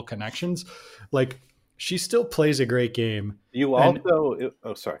level connections. Like, she still plays a great game.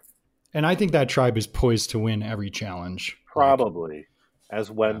 Sorry. And I think that tribe is poised to win every challenge. Probably.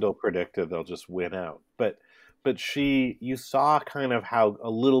 As Wendell predicted, they'll just win out. But you saw kind of a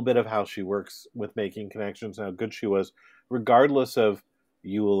little bit of how she works with making connections and how good she was, regardless of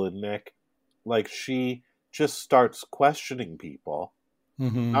Yule and Nick. Like, she just starts questioning people,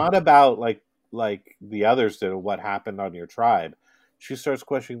 not about like the others did, what happened on your tribe. She starts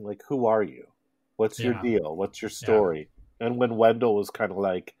questioning, like, who are you? What's your deal? What's your story? Yeah. And when Wendell was kind of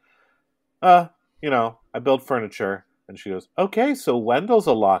like, I build furniture, and she goes, okay, so Wendell's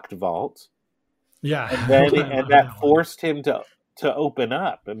a locked vault. Yeah. And that forced him to open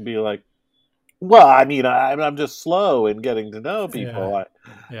up and be like, well, I mean, I'm just slow in getting to know people.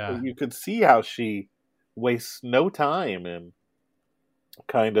 You could see how she wastes no time in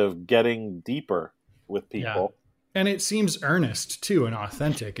kind of getting deeper with people. Yeah. And it seems earnest, too, and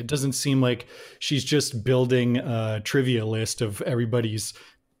authentic. It doesn't seem like she's just building a trivia list of everybody's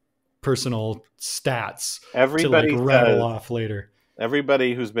personal stats to rattle off later.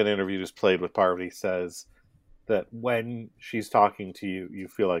 Everybody who's been interviewed who's played with Parvati says that when she's talking to you, you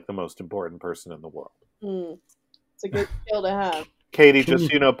feel like the most important person in the world. It's a good skill to have. Katie, just so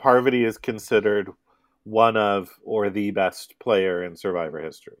you know, Parvati is considered one of or the best player in Survivor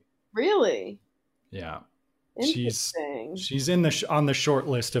history. Really? Yeah. She's in on the short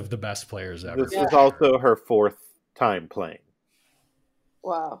list of the best players ever. This is also her fourth time playing.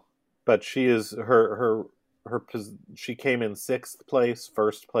 Wow. But she is she came in sixth place,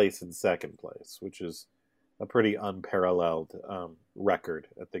 first place, and second place, which is a pretty unparalleled record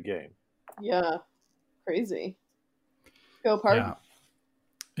at the game. Yeah. Crazy. Go Parvati.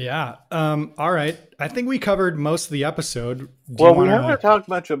 Yeah. All right. I think we covered most of the episode. We haven't talked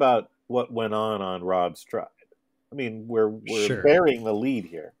much about what went on Rob's tribe. I mean, we're bearing the lead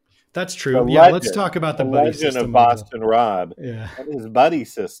here. That's true. Let's talk about the buddy legend system of Boston Rob and his buddy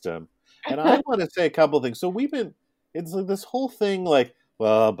system. And I want to say a couple of things. So it's like this whole thing like,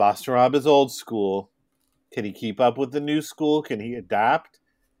 well, Boston Rob is old school. Can he keep up with the new school? Can he adapt?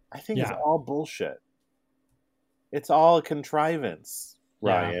 I think it's all bullshit. It's all a contrivance,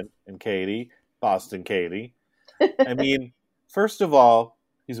 Ryan and Katie, Boston Katie. I mean, first of all,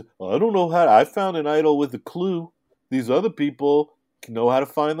 I don't know how. I found an idol with a clue. These other people can know how to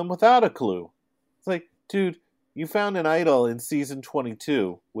find them without a clue. It's like, dude, you found an idol in season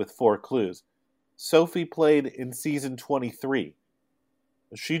 22 with 4 clues. Sophie played in season 23.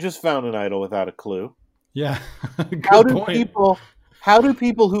 She just found an idol without a clue. Yeah. How do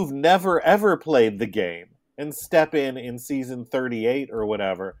people who've never ever played the game and step in season 38 or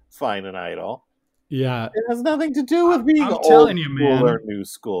whatever find an idol? Yeah, it has nothing to do with being old school or new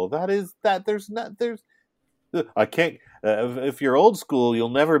school. I can't. If you're old school, you'll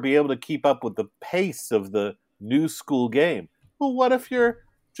never be able to keep up with the pace of the new school game. Well, what if you're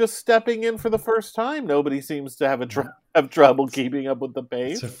just stepping in for the first time? Nobody seems to have trouble keeping up with the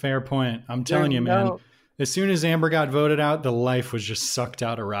pace. It's a fair point. I'm telling you, man. As soon as Amber got voted out, the life was just sucked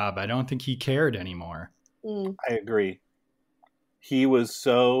out of Rob. I don't think he cared anymore. I agree. He was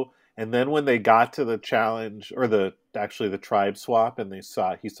so. And then when they got to the challenge or the tribe swap, and he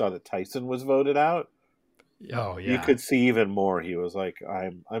saw that Tyson was voted out. Oh yeah, you could see even more. He was like,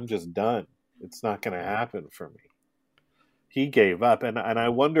 "I'm just done. It's not going to happen for me." He gave up, and I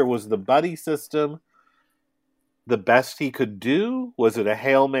wonder, was the buddy system the best he could do? Was it a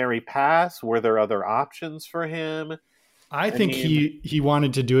Hail Mary pass? Were there other options for him? I think he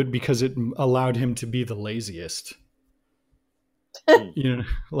wanted to do it because it allowed him to be the laziest. You know,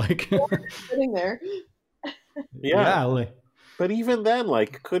 like sitting there. But even then,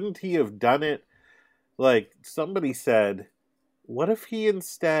 like, couldn't he have done it? Like somebody said, what if he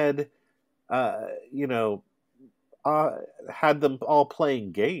instead, had them all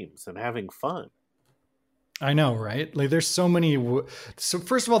playing games and having fun? I know, right? Like, there's so many. So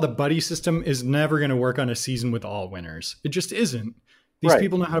first of all, the buddy system is never going to work on a season with all winners. It just isn't. These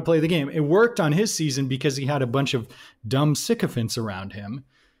people know how to play the game. It worked on his season because he had a bunch of dumb sycophants around him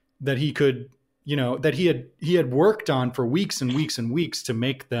that he could, that he had worked on for weeks and weeks and weeks to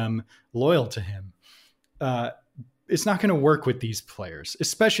make them loyal to him. It's not going to work with these players,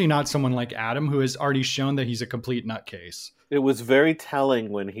 especially not someone like Adam, who has already shown that he's a complete nutcase. It was very telling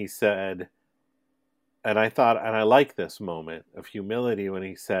when he said, and I like this moment of humility when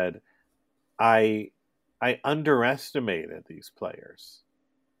he said, I underestimated these players.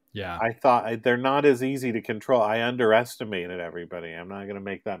 Yeah. I thought they're not as easy to control. I underestimated everybody. I'm not going to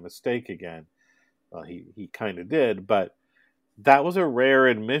make that mistake again. Well, he kind of did, but that was a rare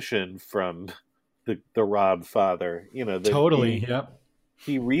admission from the Rob father. Totally. Yep.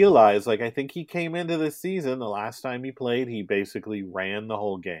 He realized, I think he came into this season, the last time he played, he basically ran the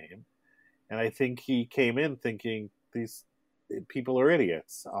whole game. And I think he came in thinking, these people are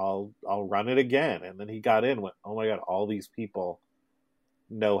idiots. I'll run it again. And then he got in and went, oh my God, all these people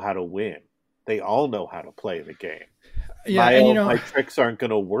know how to win. They all know how to play the game. Yeah, my tricks aren't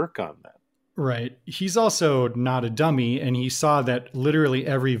going to work on them. Right. He's also not a dummy, and he saw that literally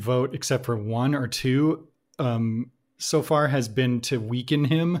every vote except for 1 or 2 so far has been to weaken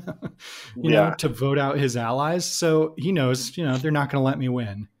him, to vote out his allies. So he knows, they're not going to let me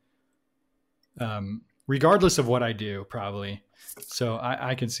win. Regardless of what I do, probably. So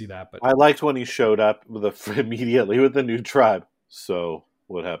I can see that. But I liked when he showed up immediately with the new tribe. So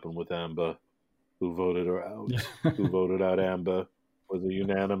what happened with Amber? Who voted her out? Who voted out Amber? Was it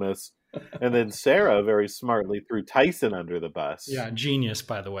unanimous? And then Sarah very smartly threw Tyson under the bus. Yeah, genius,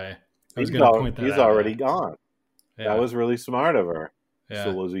 by the way. I was going to point that out. He's already gone. Yeah. That was really smart of her. Yeah.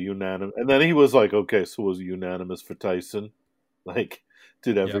 So was it unanimous? And then he was like, okay, so was it unanimous for Tyson?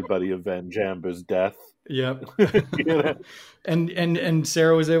 Did everybody avenge Amber's death? Yep. And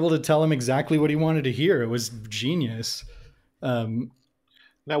Sarah was able to tell him exactly what he wanted to hear. It was genius. Now,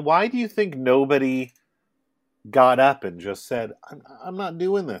 why do you think nobody got up and just said, I'm not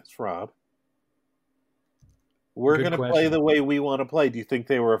doing this, Rob? We're going to play the way we want to play. Do you think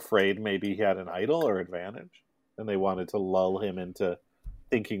they were afraid maybe he had an idol or advantage? And they wanted to lull him into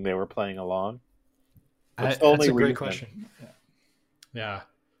thinking they were playing along? That's a great question. Yeah.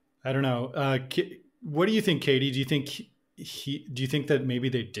 I don't know. What do you think, Katie? Do you think that maybe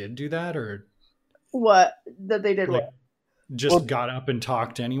they did do that, or what? That they did what? Just got up and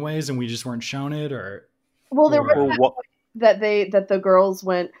talked anyways, and we just weren't shown it, or? Well, there was that the girls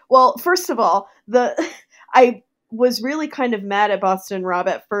went. Well, first of all, I was really kind of mad at Boston Rob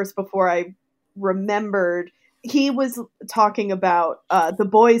at first before I remembered he was talking about the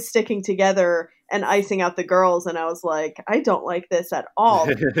boys sticking together and icing out the girls, and I was like, I don't like this at all.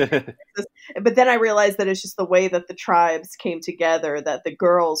 But then I realized that it's just the way that the tribes came together, that the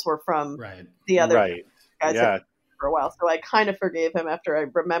girls were from the other guys for a while. So I kind of forgave him after I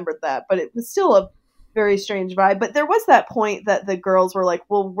remembered that, but it was still a very strange vibe. But there was that point that the girls were like,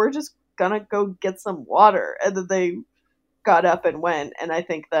 well, we're just gonna go get some water, and then they got up and went. And I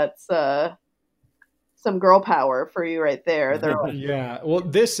think that's some girl power for you right there. Yeah. Well,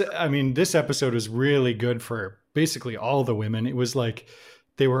 this episode was really good for basically all the women. It was like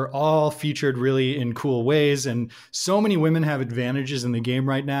they were all featured really in cool ways, and so many women have advantages in the game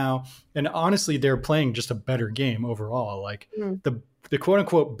right now. And honestly, they're playing just a better game overall. The quote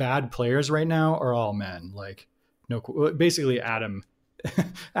unquote bad players right now are all men. Basically Adam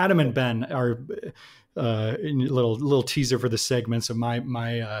and Ben are little teaser for the segments of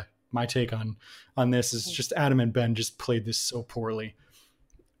my take on this is just Adam and Ben just played this so poorly.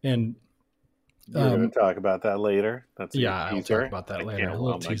 And we're going to talk about that later. I'll talk about that later.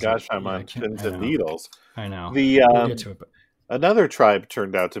 Oh my gosh, I'm on pins and needles. I know. We'll get to it, but another tribe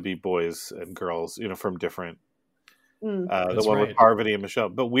turned out to be boys and girls, from different. The one with Parvati and Michelle.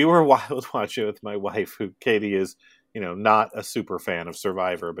 But we were watching it with my wife, who Katie is, not a super fan of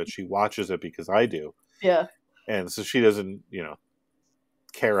Survivor, but she watches it because I do. Yeah. And so she doesn't,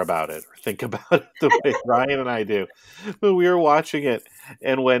 care about it or think about it the way Ryan and I do. But we were watching it,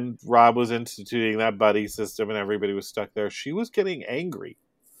 and when Rob was instituting that buddy system and everybody was stuck there, she was getting angry.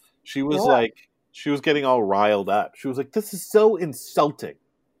 She was she was getting all riled up. She was like, this is so insulting.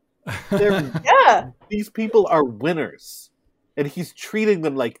 These people are winners, and he's treating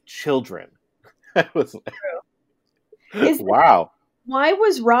them like children. I was like, wow. Why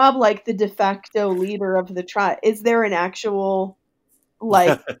was Rob the de facto leader of the tribe? Is there an actual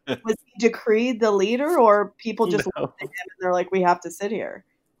was he decreed the leader, or people just looked at him and they're like, we have to sit here?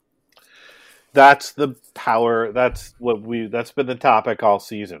 That's the power. That's been the topic all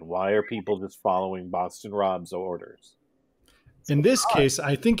season. Why are people just following Boston Rob's orders? In this case,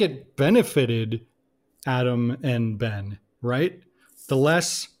 I think it benefited Adam and Ben, right? the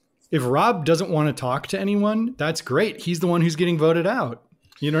less. If Rob doesn't want to talk to anyone, that's great. He's the one who's getting voted out.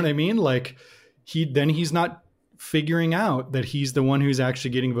 You know what I mean? Like he's not figuring out that he's the one who's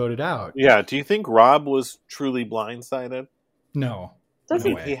actually getting voted out. Yeah. Do you think Rob was truly blindsided? No.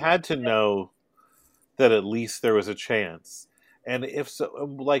 He had to know that at least there was a chance. And if so,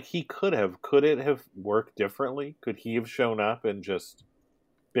 like could it have worked differently? Could he have shown up and just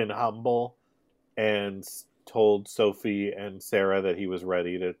been humble and told Sophie and Sarah that he was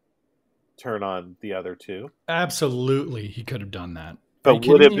ready to turn on the other two? Absolutely, he could have done that. But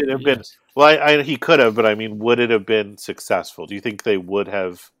would it have been? Yes. Well, he could have, but I mean, would it have been successful? Do you think they would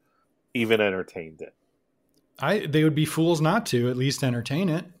have even entertained it? They would be fools not to at least entertain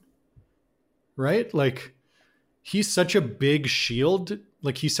it, right? Like, he's such a big shield,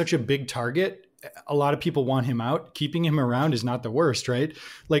 like he's such a big target. A lot of people want him out. Keeping him around is not the worst, right?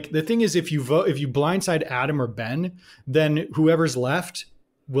 Like, the thing is, if you blindside Adam or Ben, then whoever's left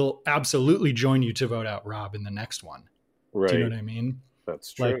will absolutely join you to vote out Rob in the next one. Right. Do you know what I mean?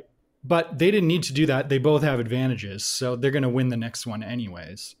 That's true. Like, but they didn't need to do that. They both have advantages, so they're going to win the next one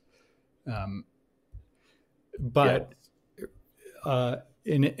anyways. I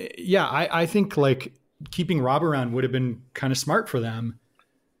think like keeping Rob around would have been kind of smart for them.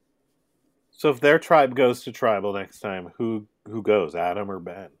 So if their tribe goes to tribal next time, who goes, Adam or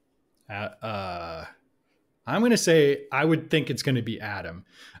Ben? I'm going to say I would think it's going to be Adam.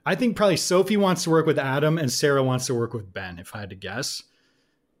 I think probably Sophie wants to work with Adam and Sarah wants to work with Ben, if I had to guess,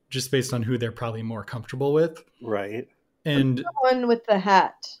 just based on who they're probably more comfortable with. Right. And the one with the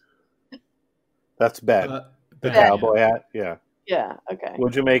hat. That's Ben. The cowboy hat. Yeah. Yeah. Okay.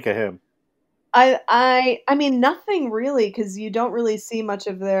 What'd you make of him? I mean, nothing really, because you don't really see much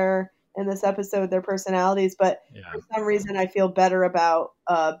of their personalities, but for some reason I feel better about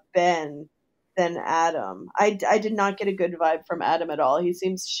Ben than Adam. I did not get a good vibe from Adam at all. He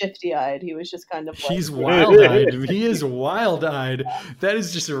seems shifty-eyed. He was just kind of like... He's wild-eyed. He is wild-eyed. That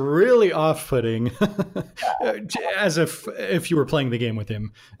is just really off-putting. If you were playing the game with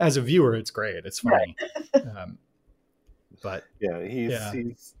him. As a viewer, it's great. It's funny. Right. But yeah,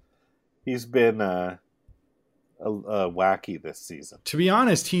 he's been wacky this season. To be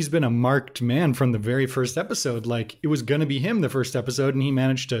honest, he's been a marked man from the very first episode. Like, it was going to be him the first episode, and he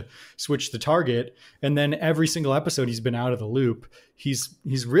managed to switch the target. And then every single episode, he's been out of the loop. He's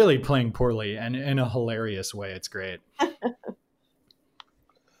really playing poorly and in a hilarious way. It's great.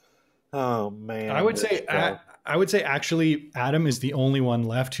 Oh man, I would say actually Adam is the only one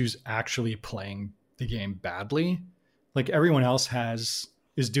left who's actually playing the game badly. Like, everyone else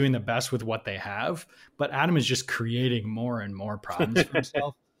is doing the best with what they have, but Adam is just creating more and more problems for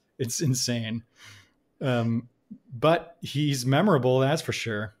himself. It's insane. But he's memorable, that's for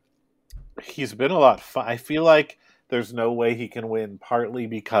sure. He's been a lot fun. I feel like there's no way he can win, partly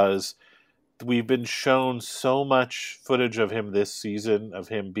because we've been shown so much footage of him this season of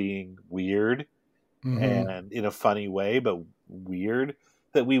him being weird and in a funny way, but weird,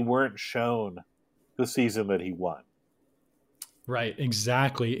 that we weren't shown the season that he won. Right,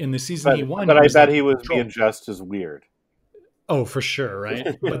 exactly. In the season he won, but I bet he was being just as weird. Oh, for sure,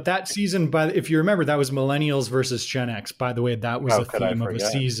 right? But that season, if you remember, that was Millennials versus Gen X. By the way, that was the theme of the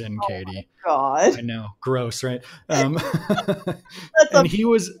season, Katie. Oh, God. I know, gross, right? And he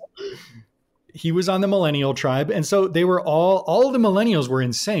was on the Millennial tribe, and so they were all of the Millennials were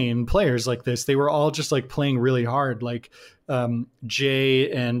insane players like this. They were all just like playing really hard, like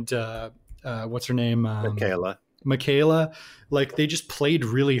Jay and what's her name, Michaela. Like, they just played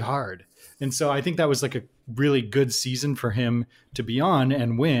really hard. And so I think that was like a really good season for him to be on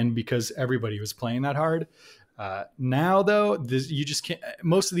and win, because everybody was playing that hard. Now though, you just can't,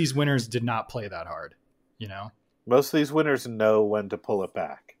 most of these winners did not play that hard, you know? Most of these winners know when to pull it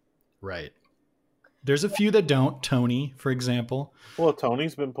back. Right. There's a few that don't. Tony, for example. Well,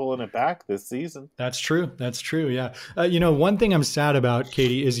 Tony's been pulling it back this season. That's true. Yeah. One thing I'm sad about,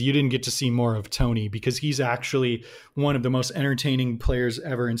 Katie, is you didn't get to see more of Tony, because he's actually one of the most entertaining players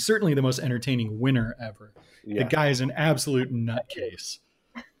ever, and certainly the most entertaining winner ever. Yeah. The guy is an absolute nutcase.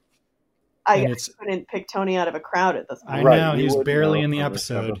 I couldn't pick Tony out of a crowd at this point. I know. He was barely in the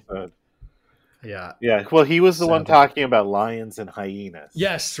episode. Yeah. Yeah. Well, he was the one talking about lions and hyenas.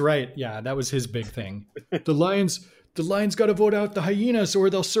 Yes, right. Yeah, that was his big thing. The lions got to vote out the hyenas, or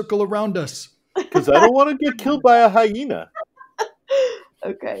they'll circle around us. Because I don't want to get killed by a hyena.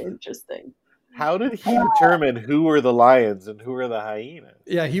 Okay, interesting. How did he determine who were the lions and who were the hyenas?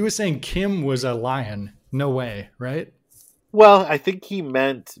 Yeah, he was saying Kim was a lion. No way, right? Well, I think he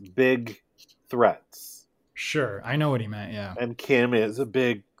meant big threats. Sure, I know what he meant, yeah. And Kim is a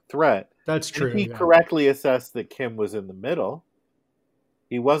big threat. That's true. He correctly assessed that Kim was in the middle.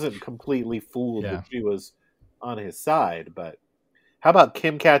 He wasn't completely fooled that she was on his side. But how about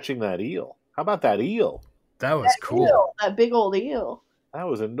Kim catching that eel? How about that eel? That was cool. Eel, that big old eel. That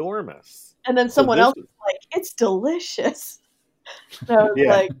was enormous. And then someone else was like, "It's delicious." So I was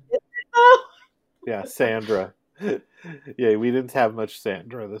like, yeah, Sandra. Yeah, we didn't have much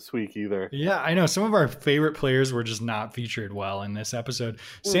Sandra this week either. Yeah, I know. Some of our favorite players were just not featured well in this episode.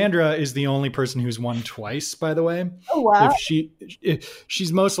 Sandra is the only person who's won twice, by the way. Oh, wow.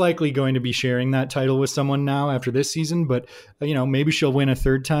 She's most likely going to be sharing that title with someone now after this season, but maybe she'll win a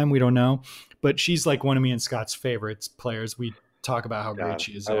third time. We don't know. But she's like one of me and Scott's favorites players. We talk about how great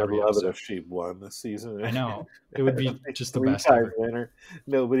she is. I would love it if she won this season. I know. It would be just the best winner.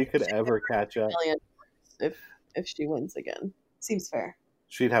 Nobody could ever catch up. If she wins again. Seems fair.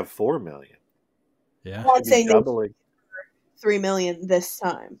 She'd have 4 million. Yeah. Well, I'm saying doubling. 3 million this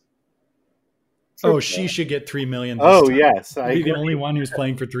time. She should get 3 million this time. Yes. I'd be the only one who's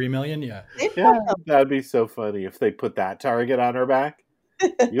playing for 3 million? Yeah. That'd be so funny if they put that target on her back.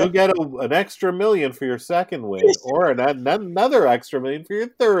 You'll get an extra million for your second win, or another extra million for your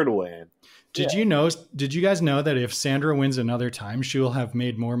third win. Did you guys know that if Sandra wins another time, she will have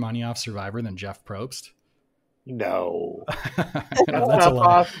made more money off Survivor than Jeff Probst? No. That's not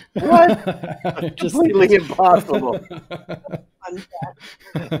possible. What? Completely impossible.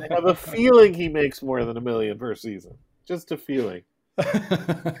 I have a feeling he makes more than $1 million per season. Just a feeling.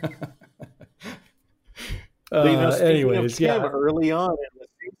 Anyways, Kim, early on in the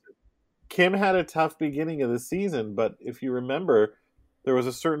season, Kim had a tough beginning of the season, but if you remember, there was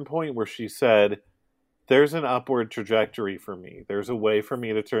a certain point where she said, there's an upward trajectory for me. There's a way for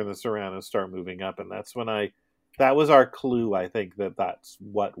me to turn this around and start moving up. And that's when that was our clue, I think, that's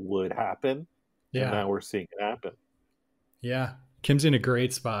what would happen. Yeah. And now we're seeing it happen. Yeah. Kim's in a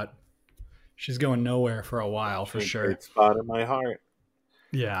great spot. She's going nowhere for a while, for sure. Great spot in my heart.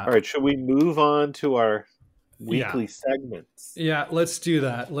 Yeah. All right. Should we move on to our weekly segments? Yeah, let's do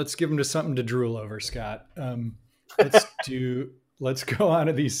that. Let's give them to something to drool over, Scott. Let's go on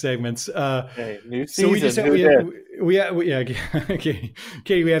to these segments. New season.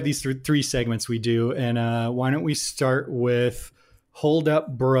 Katie, we have these three segments we do, and why don't we start with Hold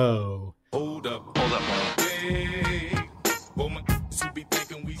Up Bro? Hold up,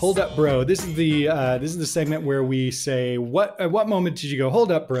 Hold Up Bro. This is the segment where we say, at what moment did you go,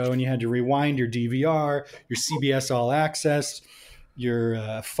 hold up, bro? And you had to rewind your DVR, your CBS All Access,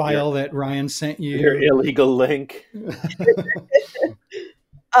 your file that Ryan sent you. Your illegal link.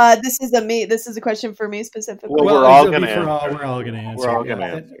 This is a question for me specifically. Well, we're all going to answer. We're all going to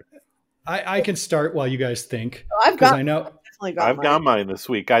answer. I can start while you guys think. I've got mine this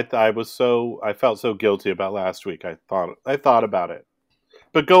week. I felt so guilty about last week. I thought about it.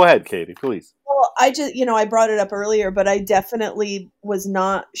 But go ahead, Katie, please. Well, I brought it up earlier, but I definitely was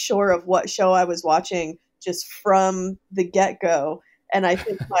not sure of what show I was watching just from the get-go. And I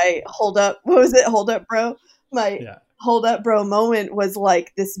think my hold up bro? Hold up bro moment was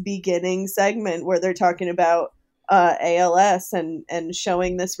like this beginning segment where they're talking about ALS and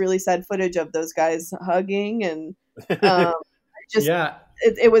showing this really sad footage of those guys hugging. And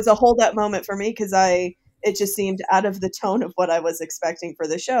it was a hold up moment for me because it just seemed out of the tone of what I was expecting for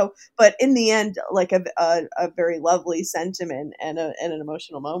the show. But in the end, like a very lovely sentiment and an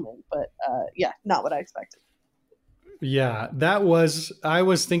emotional moment. But not what I expected. Yeah, I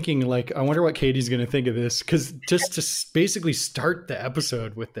was thinking, like, I wonder what Katie's going to think of this. Because just to basically start the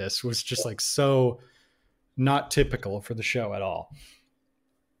episode with this was just like so not typical for the show at all.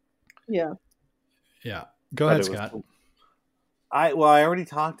 Yeah. Yeah. Go ahead, Scott. I already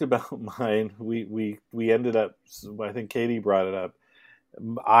talked about mine. We ended up, I think Katie brought it up.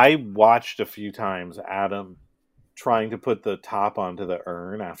 I watched a few times Adam trying to put the top onto the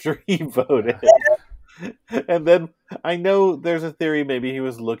urn after he voted. And then I know there's a theory maybe he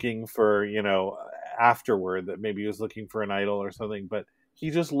was looking for, afterward that maybe he was looking for an idol or something, but he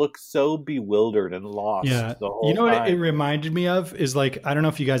just looked so bewildered and lost the whole time. What it reminded me of is, like, I don't know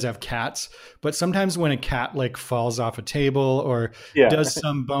if you guys have cats, but sometimes when a cat like falls off a table or does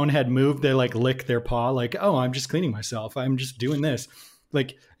some bonehead move, they like lick their paw like, oh, I'm just cleaning myself. I'm just doing this.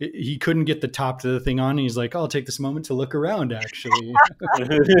 Like, he couldn't get the top to the thing on. And he's like, I'll take this moment to look around, actually.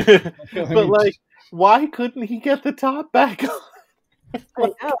 But like, why couldn't he get the top back on?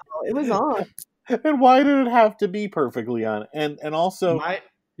 I know, it was on. And why did it have to be perfectly on? And also,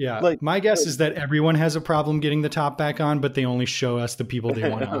 my guess is that everyone has a problem getting the top back on, but they only show us the people they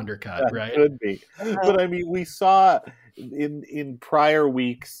want to undercut, right? Could be. But I mean, we saw in prior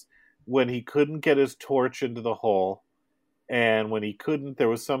weeks when he couldn't get his torch into the hole, and when he couldn't, there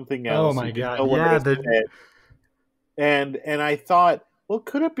was something else. Oh my God! Yeah. And I thought, well,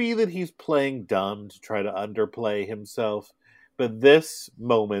 could it be that he's playing dumb to try to underplay himself? But this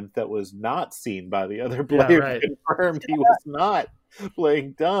moment that was not seen by the other players confirmed he was not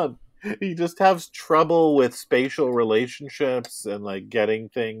playing dumb. He just has trouble with spatial relationships and like getting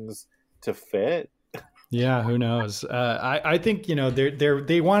things to fit. Yeah, who knows? I think, you know,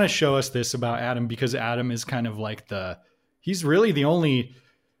 they want to show us this about Adam because Adam is kind of like he's really the only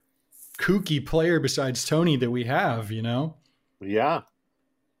kooky player besides Tony that we have, you know? Yeah.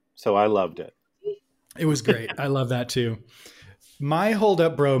 So I loved it. It was great. I love that too. My hold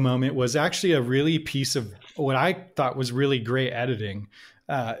up bro moment was actually a really piece of what I thought was really great editing.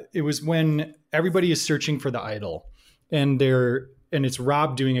 It was when everybody is searching for the idol and it's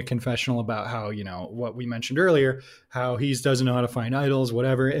Rob doing a confessional about how, you know, what we mentioned earlier, how he doesn't know how to find idols,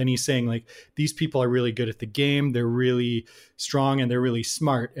 whatever. And he's saying like, these people are really good at the game. They're really strong and they're really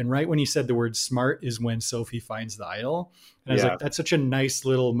smart. And right when he said the word smart is when Sophie finds the idol. And I was like, that's such a nice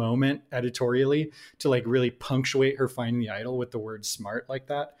little moment editorially to like really punctuate her finding the idol with the word smart like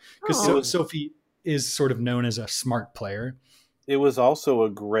that. Because Sophie is sort of known as a smart player. It was also a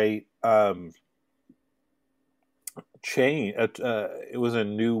great change. It was a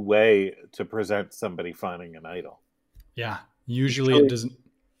new way to present somebody finding an idol. Yeah, usually it doesn't.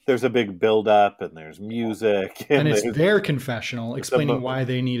 There's a big build up and there's music and it's their confessional explaining why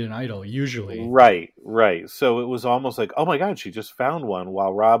they need an idol usually. Right. So it was almost like, oh my God, she just found one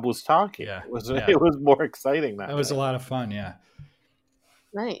while Rob was talking. Yeah. It was more exciting that was a lot of fun. Yeah.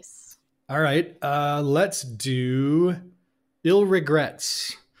 Nice. All right. Let's do Ill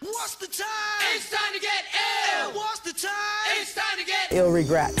Regrets. What's the time? It's time to get ill. What's the time? It's time to get Ill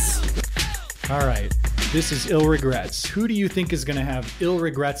Regrets. All right. This is Ill Regrets. Who do you think is going to have ill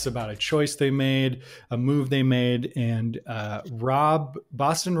regrets about a choice they made, a move they made? And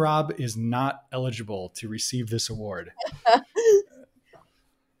Boston Rob is not eligible to receive this award. Okay.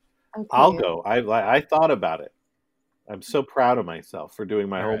 I'll go. I thought about it. I'm so proud of myself for doing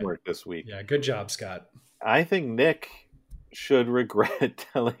my homework this week. Yeah, good job, Scott. I think Nick should regret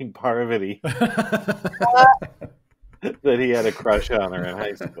telling Parvati that he had a crush on her in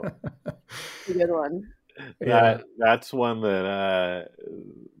high school. A good one. That's one that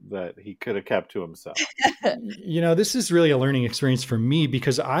he could have kept to himself. You know, this is really a learning experience for me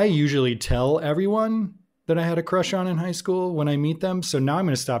because I usually tell everyone that I had a crush on in high school when I meet them. So now I'm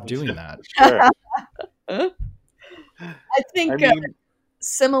going to stop doing that. Sure. I think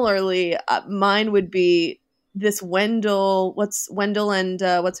similarly, mine would be this Wendell. Wendell and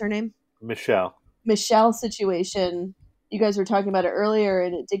what's her name? Michelle situation. You guys were talking about it earlier,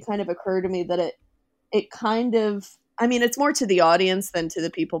 and it did kind of occur to me that it kind of, I mean, it's more to the audience than to the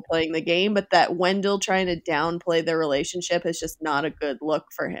people playing the game, but that Wendell trying to downplay their relationship is just not a good look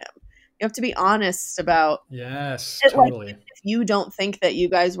for him. You have to be honest about totally. Like, if you don't think that you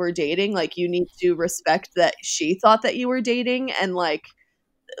guys were dating, like you need to respect that she thought that you were dating and like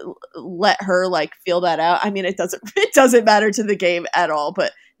let her like feel that out. I mean, it doesn't matter to the game at all,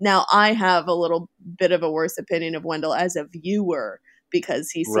 but now I have a little bit of a worse opinion of Wendell as a viewer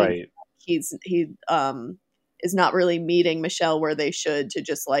because he seems he is not really meeting Michelle where they should to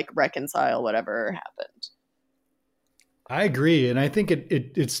just like reconcile whatever happened. I agree, and I think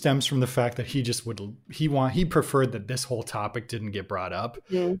it stems from the fact that he preferred that this whole topic didn't get brought up.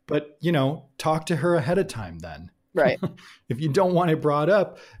 Mm. But you know, talk to her ahead of time then. Right. If you don't want it brought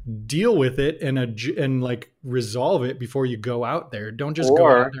up, deal with it and like resolve it before you go out there. Don't just go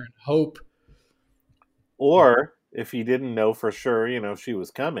out there and hope. Or if you didn't know for sure, you know, she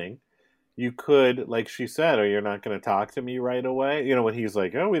was coming, you could, like she said, "Oh, you're not going to talk to me right away." You know, when he's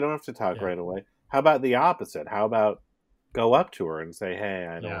like, "Oh, we don't have to talk right away." How about the opposite? How about go up to her and say, "Hey,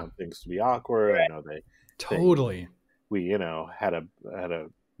 I don't want things to be awkward. Right. I know we, you know, had a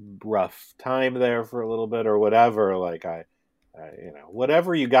rough time there for a little bit or whatever. Like I you know,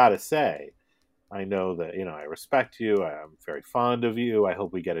 whatever you got to say. I know that, you know, I respect you. I'm very fond of you. I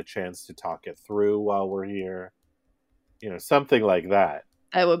hope we get a chance to talk it through while we're here." You know, something like that.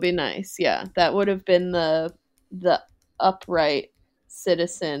 That would be nice. Yeah, that would have been the upright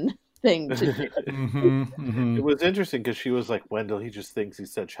citizen thing to do. It was interesting because she was like, "Wendell, he just thinks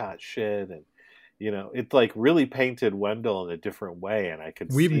he's such hot shit," and you know, it like really painted Wendell in a different way, and I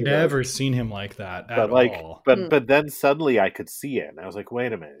could. We've never seen him like that at all. But then suddenly I could see it, and I was like,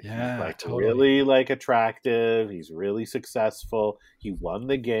 "Wait a minute! Yeah, he's like totally. Really like attractive. He's really successful. He won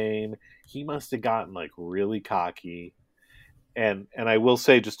the game. He must have gotten like really cocky." And I will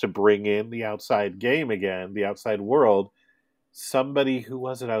say, just to bring in the outside game again, the outside world. Somebody, who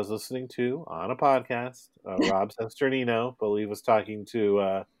was it I was listening to on a podcast, Rob Sesternino, I believe, was talking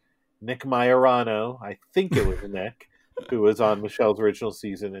to Nick Majorano. I think it was Nick. who was on Michelle's original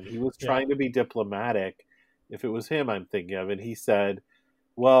season, and he was trying to be diplomatic. If it was him I'm thinking of, and he said,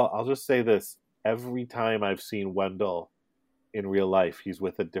 well, I'll just say this. Every time I've seen Wendell in real life, he's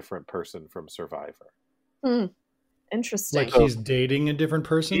with a different person from Survivor. Interesting. Like he's dating a different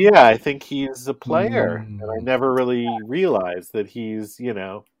person? Yeah, I think he's a player. And I never really realized that he's, he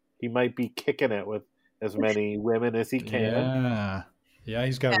might be kicking it with as many women as he can. Yeah,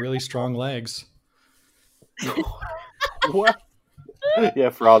 he's got really strong legs. What? Yeah,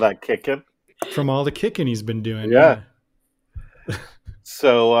 for all that kicking. From all the kicking he's been doing. Yeah.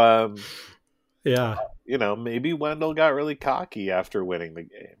 So, yeah. Maybe Wendell got really cocky after winning the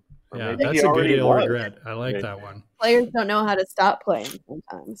game. Yeah, that's a good ill regret. I like that one. Players don't know how to stop playing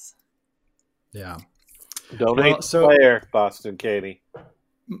sometimes. Yeah. Don't hate the player, Boston Katie.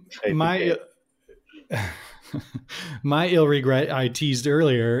 My ill regret I teased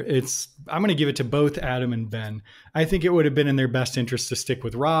earlier, I'm going to give it to both Adam and Ben. I think it would have been in their best interest to stick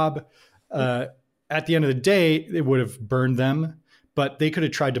with Rob. At the end of the day, it would have burned them, but they could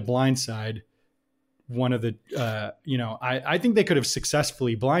have tried to blindside one of the, I think they could have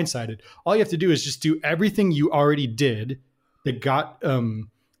successfully blindsided. All you have to do is just do everything you already did that got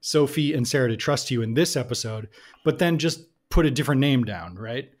Sophie and Sarah to trust you in this episode, but then just put a different name down,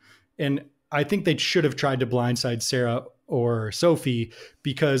 right? And I think they should have tried to blindside Sarah or Sophie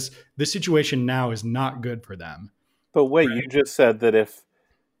because the situation now is not good for them. But wait, right? You just said that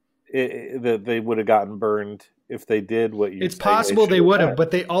that they would have gotten burned if they did what you. It's possible they would have,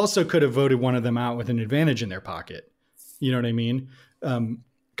 but they also could have voted one of them out with an advantage in their pocket. You know what I mean?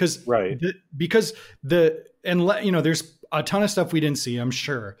 Because there's a ton of stuff we didn't see, I'm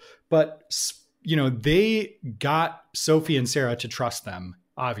sure, but they got Sophie and Sarah to trust them,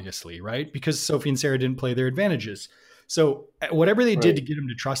 obviously, right? Because Sophie and Sarah didn't play their advantages. So whatever they did to get them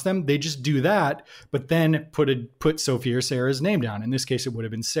to trust them, they just do that, but then put Sophie or Sarah's name down. In this case, it would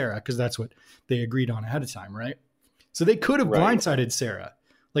have been Sarah because that's what they agreed on ahead of time, right? So they could have blindsided Sarah.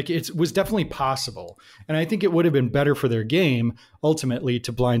 Like it was definitely possible. And I think it would have been better for their game ultimately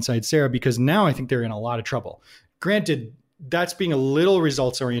to blindside Sarah because now I think they're in a lot of trouble. Granted, that's being a little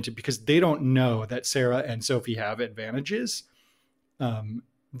results oriented because they don't know that Sarah and Sophie have advantages.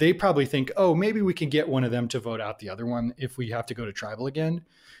 They probably think, oh, maybe we can get one of them to vote out the other one if we have to go to tribal again.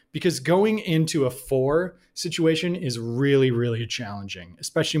 Because going into a 4 situation is really, really challenging,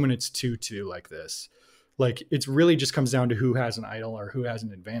 especially when it's 2-2 like this. Like it really just comes down to who has an idol or who has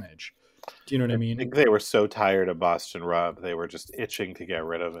an advantage. Do you know what I mean? I think they were so tired of Boston Rob. They were just itching to get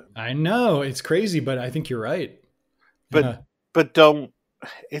rid of him. I know it's crazy, but I think you're right. But don't,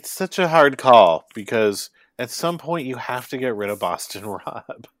 it's such a hard call because at some point you have to get rid of Boston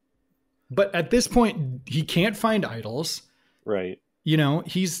Rob. But at this point, he can't find idols. Right. He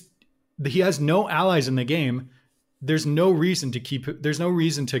has no allies in the game. There's no reason to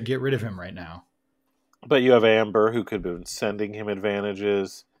get rid of him right now. But you have Amber who could have been sending him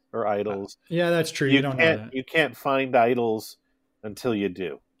advantages or idols. Yeah, that's true. You don't know that. You can't find idols until you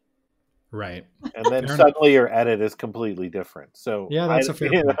do. Right. And then suddenly your edit is completely different. So yeah, that's a fair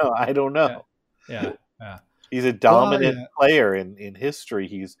point. I don't know. Yeah. He's a dominant player in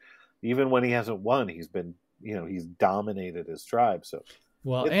history. Even when he hasn't won, he's been, he's dominated his tribe. So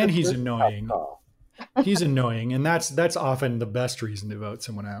and he's annoying. He's annoying, and that's often the best reason to vote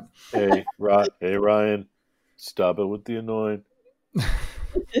someone out. Hey Ryan, stop it with the annoying.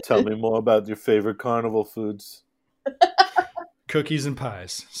 Tell me more about your favorite carnival foods. Cookies and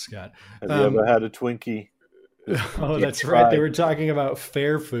pies, Scott. Have you ever had a Twinkie? Oh, that's right. They were talking about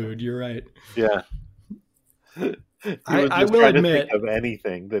fair food. You're right. Yeah. I will admit of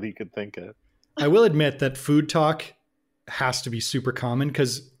anything that he could think of. I will admit that food talk has to be super common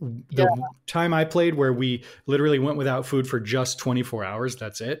because the time I played where we literally went without food for just 24 hours,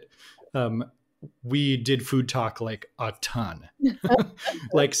 that's it. We did food talk like a ton.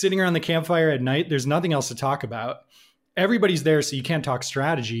 Like sitting around the campfire at night, there's nothing else to talk about. Everybody's there, so you can't talk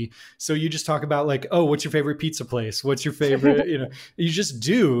strategy. So you just talk about like, oh, what's your favorite pizza place? What's your favorite, you just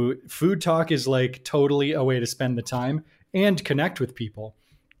do. Food talk is like totally a way to spend the time and connect with people.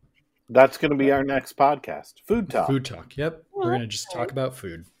 That's going to be our next podcast. Food talk. Food talk. Yep. We're going to just talk about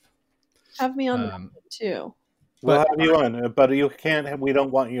food. Have me on too. We'll have you on, but you can't. We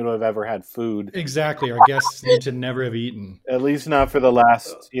don't want you to have ever had food. Exactly. Our guests need to never have eaten. At least not for the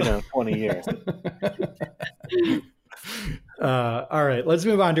last, 20 years. All right, let's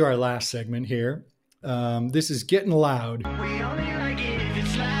move on to our last segment here. This is Getting Loud. We only like it if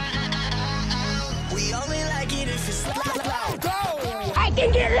it's loud. We only like it if it's loud. Go! I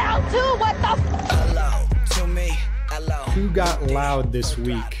can get loud too. What the? Hello to me. Hello. Who got loud this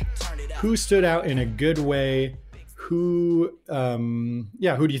week? Who stood out in a good way? who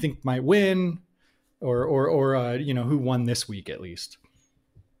do you think might win, or who won this week at least?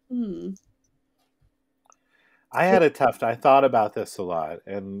 I had I thought about this a lot,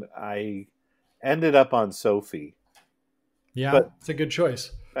 and I ended up on Sophie. Yeah, but it's a good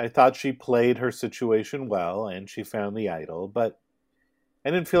choice. I thought she played her situation well, and she found the idol, but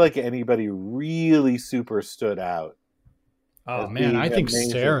I didn't feel like anybody really super stood out. Oh man, I think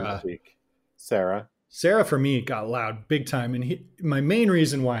Sarah. Sarah for me got loud big time, and my main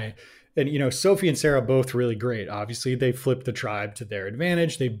reason why, and Sophie and Sarah both really great. Obviously, they flipped the tribe to their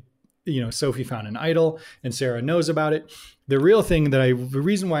advantage. They, Sophie found an idol, and Sarah knows about it. The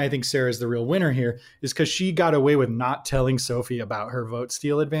reason why I think Sarah is the real winner here is because she got away with not telling Sophie about her vote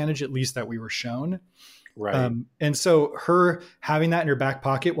steal advantage, at least that we were shown. Right. And so her having that in her back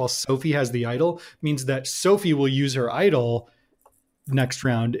pocket while Sophie has the idol means that Sophie will use her idol next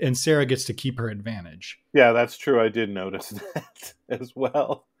round and Sarah gets to keep her advantage. Yeah, that's true. I did notice that as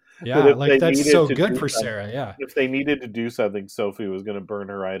well. Yeah, like that's so good for Sarah. Yeah. If they needed to do something, Sophie was going to burn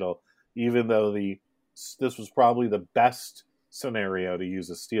her idol, even though this was probably the best scenario to use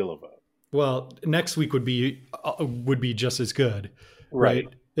a steal a vote. Well, next week would be just as good. Right.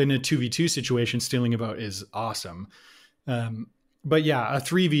 In a 2v2 situation, stealing a vote is awesome. But yeah, a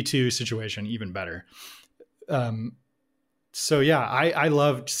 3v2 situation, even better. So yeah, I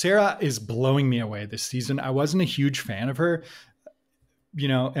loved Sarah is blowing me away this season. I wasn't a huge fan of her,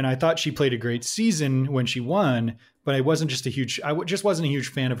 and I thought she played a great season when she won, but I just wasn't a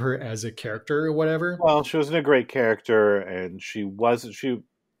huge fan of her as a character or whatever. Well, she wasn't a great character, and she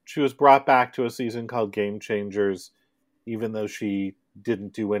was brought back to a season called Game Changers, even though she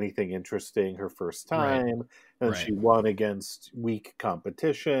didn't do anything interesting her first time, and she won against weak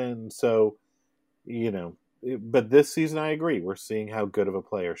competition. So, but this season, I agree. We're seeing how good of a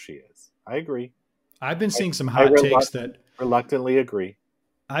player she is. I agree. I've been seeing some hot takes that reluctantly agree.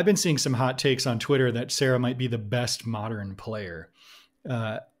 I've been seeing some hot takes on Twitter that Sarah might be the best modern player.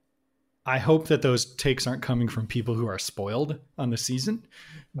 I hope that those takes aren't coming from people who are spoiled on the season,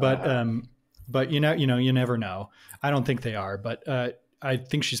 but you never know. I don't think they are, but I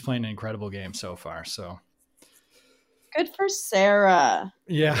think she's playing an incredible game so far. So good for Sarah.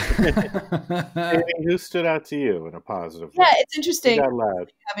 Yeah. Who stood out to you in a positive way? Yeah, it's interesting.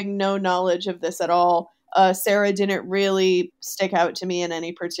 Having no knowledge of this at all, Sarah didn't really stick out to me in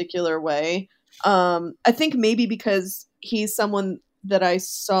any particular way. I think maybe because he's someone that I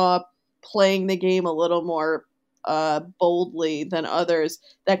saw playing the game a little more boldly than others.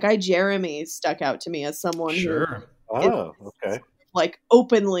 That guy Jeremy stuck out to me as someone who okay, like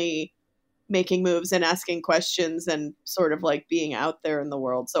openly making moves and asking questions and sort of like being out there in the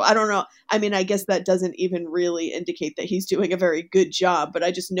world. So I don't know. I mean, I guess that doesn't even really indicate that he's doing a very good job, but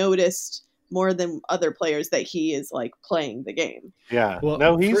I just noticed more than other players that he is like playing the game. Yeah. Well,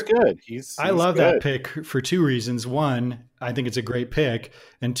 no, he's good. I love that pick for two reasons. One, I think it's a great pick.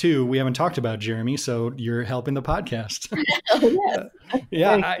 And two, we haven't talked about Jeremy, so you're helping the podcast.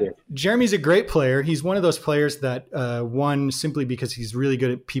 Jeremy's a great player. He's one of those players that won simply because he's really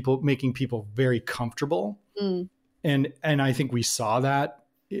good at making people very comfortable. And I think we saw that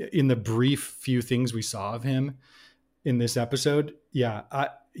in the brief few things we saw of him in this episode. Yeah.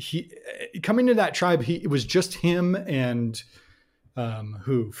 He coming to that tribe, it was just him and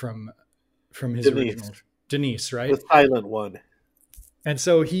who from his original Denise, right? The silent one. And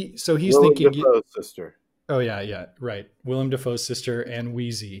so he's Willem thinking Dafoe's sister. Oh yeah, right. Willem Dafoe's sister and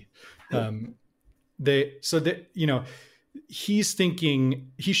Wheezy. He's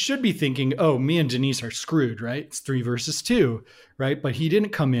thinking, he should be thinking, oh, me and Denise are screwed, right? It's 3 versus 2, right? But he didn't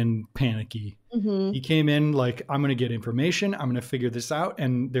come in panicky. Mm-hmm. He came in like, I'm going to get information. I'm going to figure this out.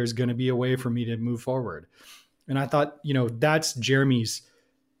 And there's going to be a way for me to move forward. And I thought, that's Jeremy's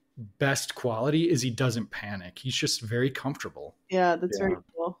best quality is he doesn't panic. He's just very comfortable. Yeah, that's very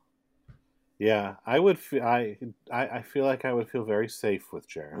cool. Yeah, I would. I feel like I would feel very safe with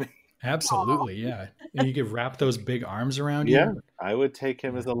Jeremy. Absolutely, yeah. And you could wrap those big arms around you. Yeah, I would take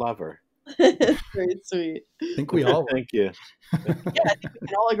him as a lover. Very sweet. I think we all would. Thank you. Yeah, I think we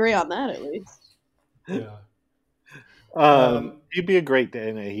can all agree on that at least. Yeah. He'd be a great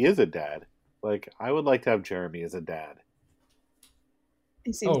dad. He is a dad. Like, I would like to have Jeremy as a dad.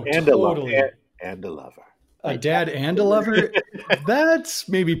 Totally. And a lover. A dad and a lover? That's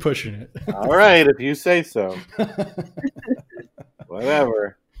maybe pushing it. All right, if you say so.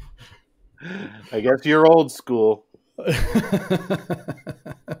 Whatever. I guess you're old school.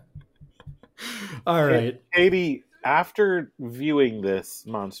 All right. Katie, after viewing this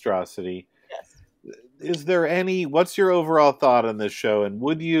monstrosity, is there any? What's your overall thought on this show? And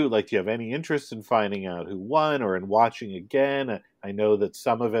would you do you have any interest in finding out who won or in watching again? I know that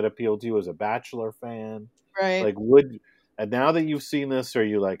some of it appealed to you as a Bachelor fan, right? And now that you've seen this, are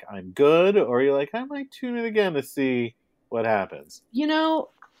you like, I'm good, or are you like, I might tune in again to see what happens?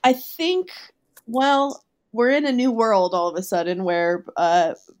 I think, we're in a new world all of a sudden where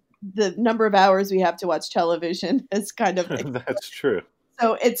the number of hours we have to watch television is kind of That's true.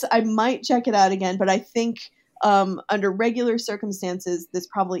 So I might check it out again, but I think under regular circumstances, this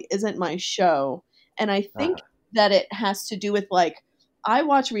probably isn't my show. And I think that it has to do with I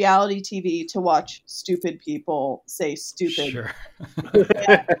watch reality TV to watch stupid people say stupid. Sure.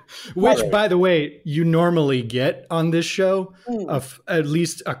 Which, by the way, you normally get on this show of at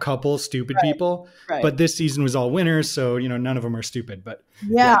least a couple stupid people. Right. But this season was all winners, so none of them are stupid. But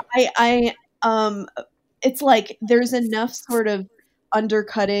I it's like there's enough sort of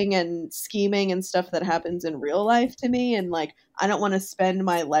undercutting and scheming and stuff that happens in real life to me, and I don't want to spend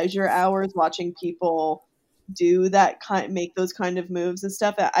my leisure hours watching people do make those kind of moves and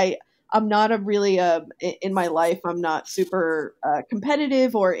stuff. I'm not in my life, I'm not super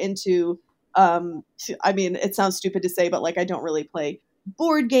competitive or into it sounds stupid to say, but I don't really play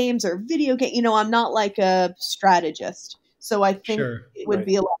board games or video games. I'm not like a strategist. So I think it would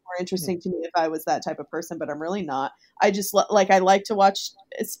be a lot more interesting to me if I was that type of person, but I'm really not. I just I like to watch,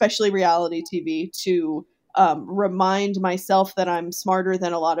 especially reality TV, to remind myself that I'm smarter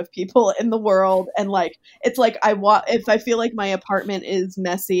than a lot of people in the world. And it's if I feel like my apartment is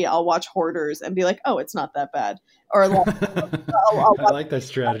messy, I'll watch Hoarders and be like, oh, it's not that bad. Or I'll I like that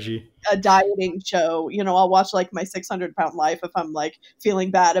strategy. A dieting show, I'll watch my 600-pound life if I'm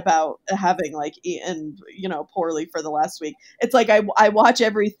feeling bad about having eaten poorly for the last week. It's I watch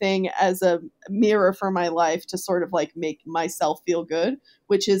everything as a mirror for my life to sort of make myself feel good,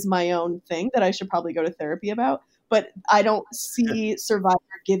 which is my own thing that I should probably go to therapy about. But I don't see Survivor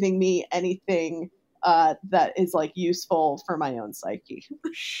giving me anything that is useful for my own psyche.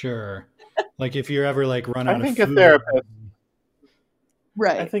 Sure. If you're ever run out of food. A therapist.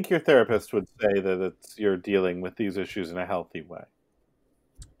 Right. I think your therapist would say that you're dealing with these issues in a healthy way.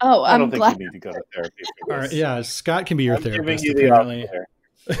 Oh, I don't think you need to go to therapy for this. Right, yeah, Scott can be your therapist.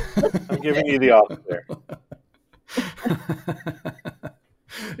 I'm giving you the offer there.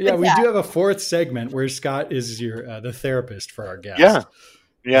 Yeah, we do have a fourth segment where Scott is the therapist for our guests.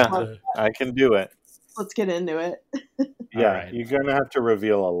 Yeah, I can do it. Let's get into it. Yeah, right. You're going to have to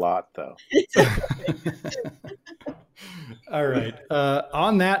reveal a lot, though. All right.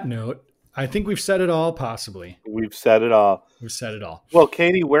 On that note, I think we've said it all, possibly. We've said it all. Well,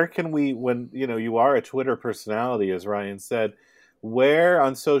 Katie, where can we, when you are a Twitter personality, as Ryan said, where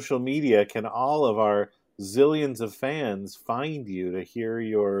on social media can all of our zillions of fans find you to hear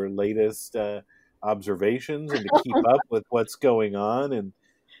your latest observations and to keep up with what's going on in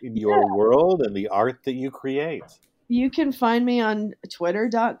your world and the art that you create? You can find me on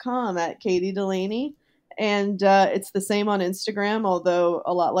twitter.com at Katie Delaney. And it's the same on Instagram, although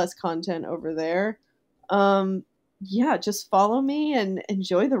a lot less content over there. Just follow me and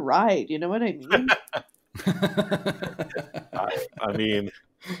enjoy the ride. You know what I mean? I mean,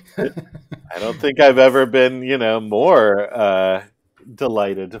 I don't think I've ever been, more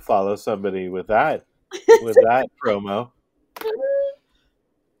delighted to follow somebody with that promo.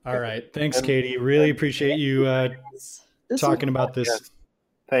 All right. Thanks, Katie. Really appreciate you talking about this. Yes.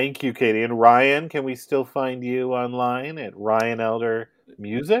 Thank you, Katie. And Ryan, can we still find you online at Ryan Elder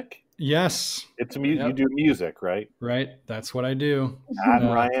Music? Yes. You do music, right? Right. That's what I do. At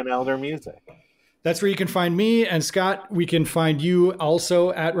Ryan Elder Music. That's where you can find me. And Scott, we can find you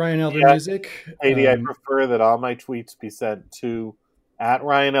also at Ryan Elder Music. Katie, I prefer that all my tweets be sent to at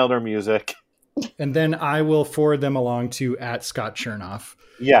Ryan Elder Music. And then I will forward them along to at Scott Chernoff.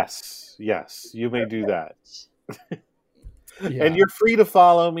 Yes. You may do that. Yeah. And you're free to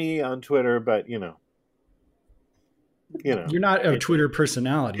follow me on Twitter, but you're not a Twitter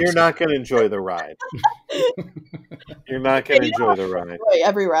personality. You're not going to enjoy the ride. You're not going to enjoy the ride.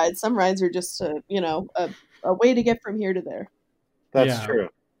 Every ride. Some rides are just a way to get from here to there. That's true.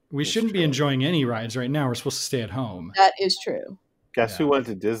 We shouldn't be enjoying any rides right now. We're supposed to stay at home. That is true. Guess who went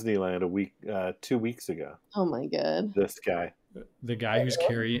to Disneyland 2 weeks ago? Oh my God. This guy. The guy on this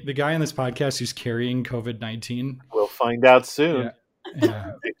podcast who's carrying COVID-19. We'll find out soon.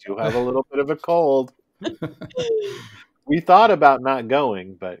 Yeah. They do have a little bit of a cold. We thought about not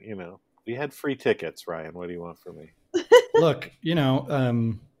going, but we had free tickets. Ryan, what do you want from me? Look,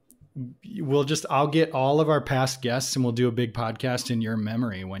 I'll get all of our past guests and we'll do a big podcast in your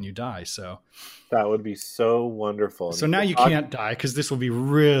memory when you die. So that would be so wonderful. So now you can't die because this will be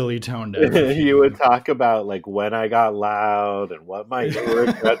really toned down. You would talk about like when I got loud and what my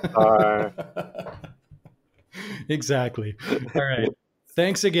regrets are. Exactly. All right.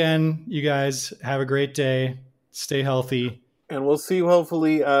 Thanks again, you guys. Have a great day. Stay healthy. And we'll see you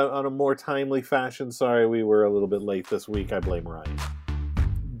hopefully on a more timely fashion. Sorry we were a little bit late this week. I blame Ryan.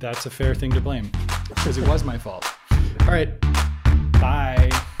 That's a fair thing to blame because it was my fault. All right. Bye.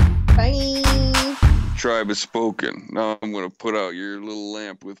 Bye. Tribe has spoken. Now I'm going to put out your little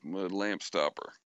lamp with my lamp stopper.